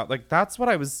to hear about. Like, that's what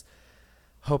I was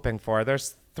hoping for.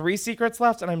 There's 3 secrets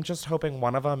left, and I'm just hoping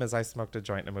one of them is I smoked a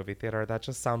joint in a movie theater. That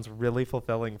just sounds really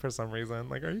fulfilling for some reason.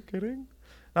 Like, are you kidding?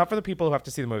 Not for the people who have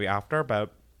to see the movie after,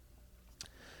 but...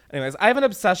 Anyways, I have an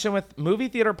obsession with movie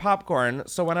theater popcorn,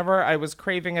 so whenever I was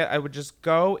craving it, I would just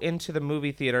go into the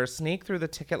movie theater, sneak through the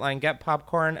ticket line, get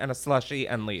popcorn and a slushie,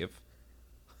 and leave.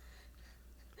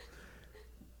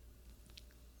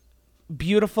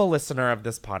 Beautiful listener of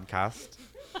this podcast,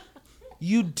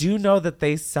 you do know that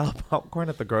they sell popcorn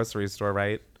at the grocery store,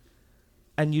 right?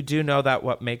 And you do know that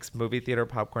what makes movie theater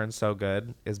popcorn so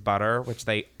good is butter, which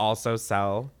they also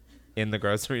sell in the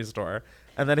grocery store.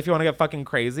 And then if you want to get fucking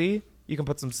crazy... You can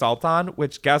put some salt on,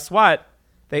 which guess what?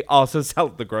 They also sell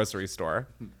at the grocery store.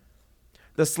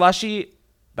 The slushie,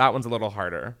 that one's a little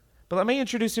harder. But let me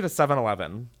introduce you to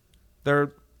 7-Eleven.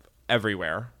 They're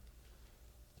everywhere.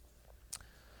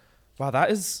 Wow,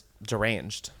 that is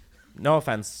deranged. No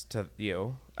offense to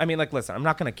you. I mean, like, listen, I'm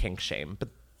not going to kink shame, but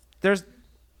there's...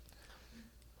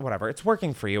 Whatever, it's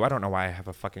working for you. I don't know why I have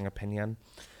a fucking opinion.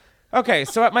 Okay,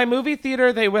 so at my movie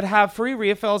theater, they would have free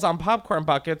refills on popcorn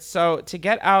buckets. So to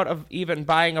get out of even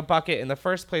buying a bucket in the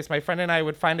first place, my friend and I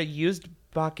would find a used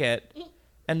bucket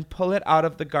and pull it out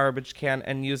of the garbage can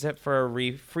and use it for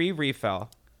a free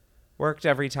refill. Worked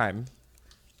every time.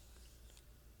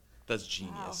 That's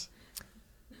genius.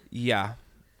 Wow. Yeah.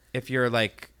 If you're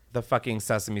like the fucking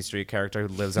Sesame Street character who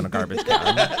lives in a garbage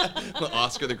can.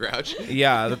 Oscar the Grouch.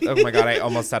 Yeah. Oh my God, I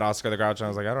almost said Oscar the Grouch and I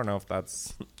was like, I don't know if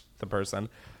that's the person.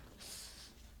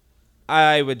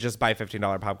 I would just buy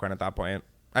 $15 popcorn at that point.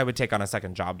 I would take on a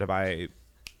second job to buy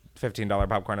 $15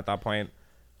 popcorn at that point.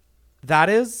 That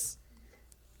is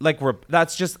like,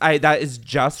 that is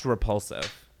just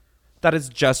repulsive. That is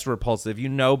just repulsive. You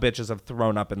know, bitches have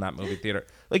thrown up in that movie theater.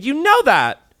 Like, you know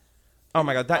that. Oh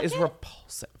my God, that is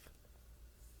repulsive.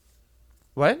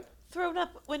 What? Thrown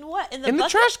up when what? In the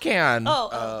trash can.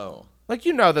 Oh. Like,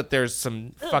 you know that there's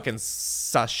some fucking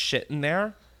sus shit in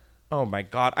there. Oh my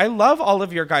God. I love all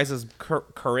of your guys'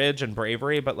 courage and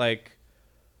bravery, but like,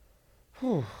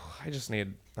 whew, I just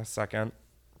need a second.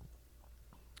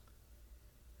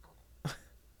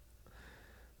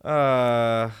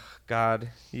 God.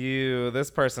 This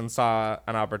person saw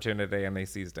an opportunity and they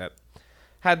seized it.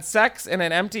 Had sex in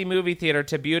an empty movie theater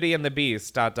to Beauty and the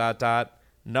Beast, ...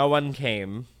 No one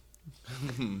came.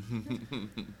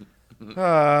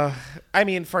 I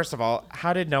mean, first of all,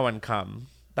 how did no one come?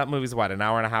 That movie's what, an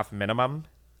hour and a half minimum?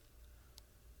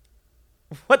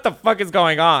 What the fuck is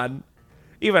going on?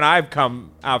 Even I've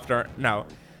come after. No.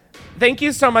 Thank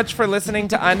you so much for listening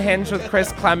to Unhinged with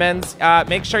Chris Klemens.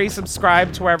 Make sure you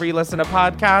subscribe to wherever you listen to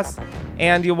podcasts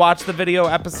and you watch the video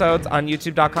episodes on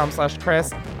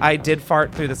youtube.com/Chris. I did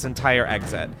fart through this entire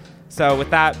exit. So with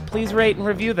that, please rate and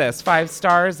review this 5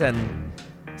 stars and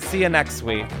see you next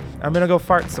week. I'm going to go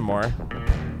fart some more.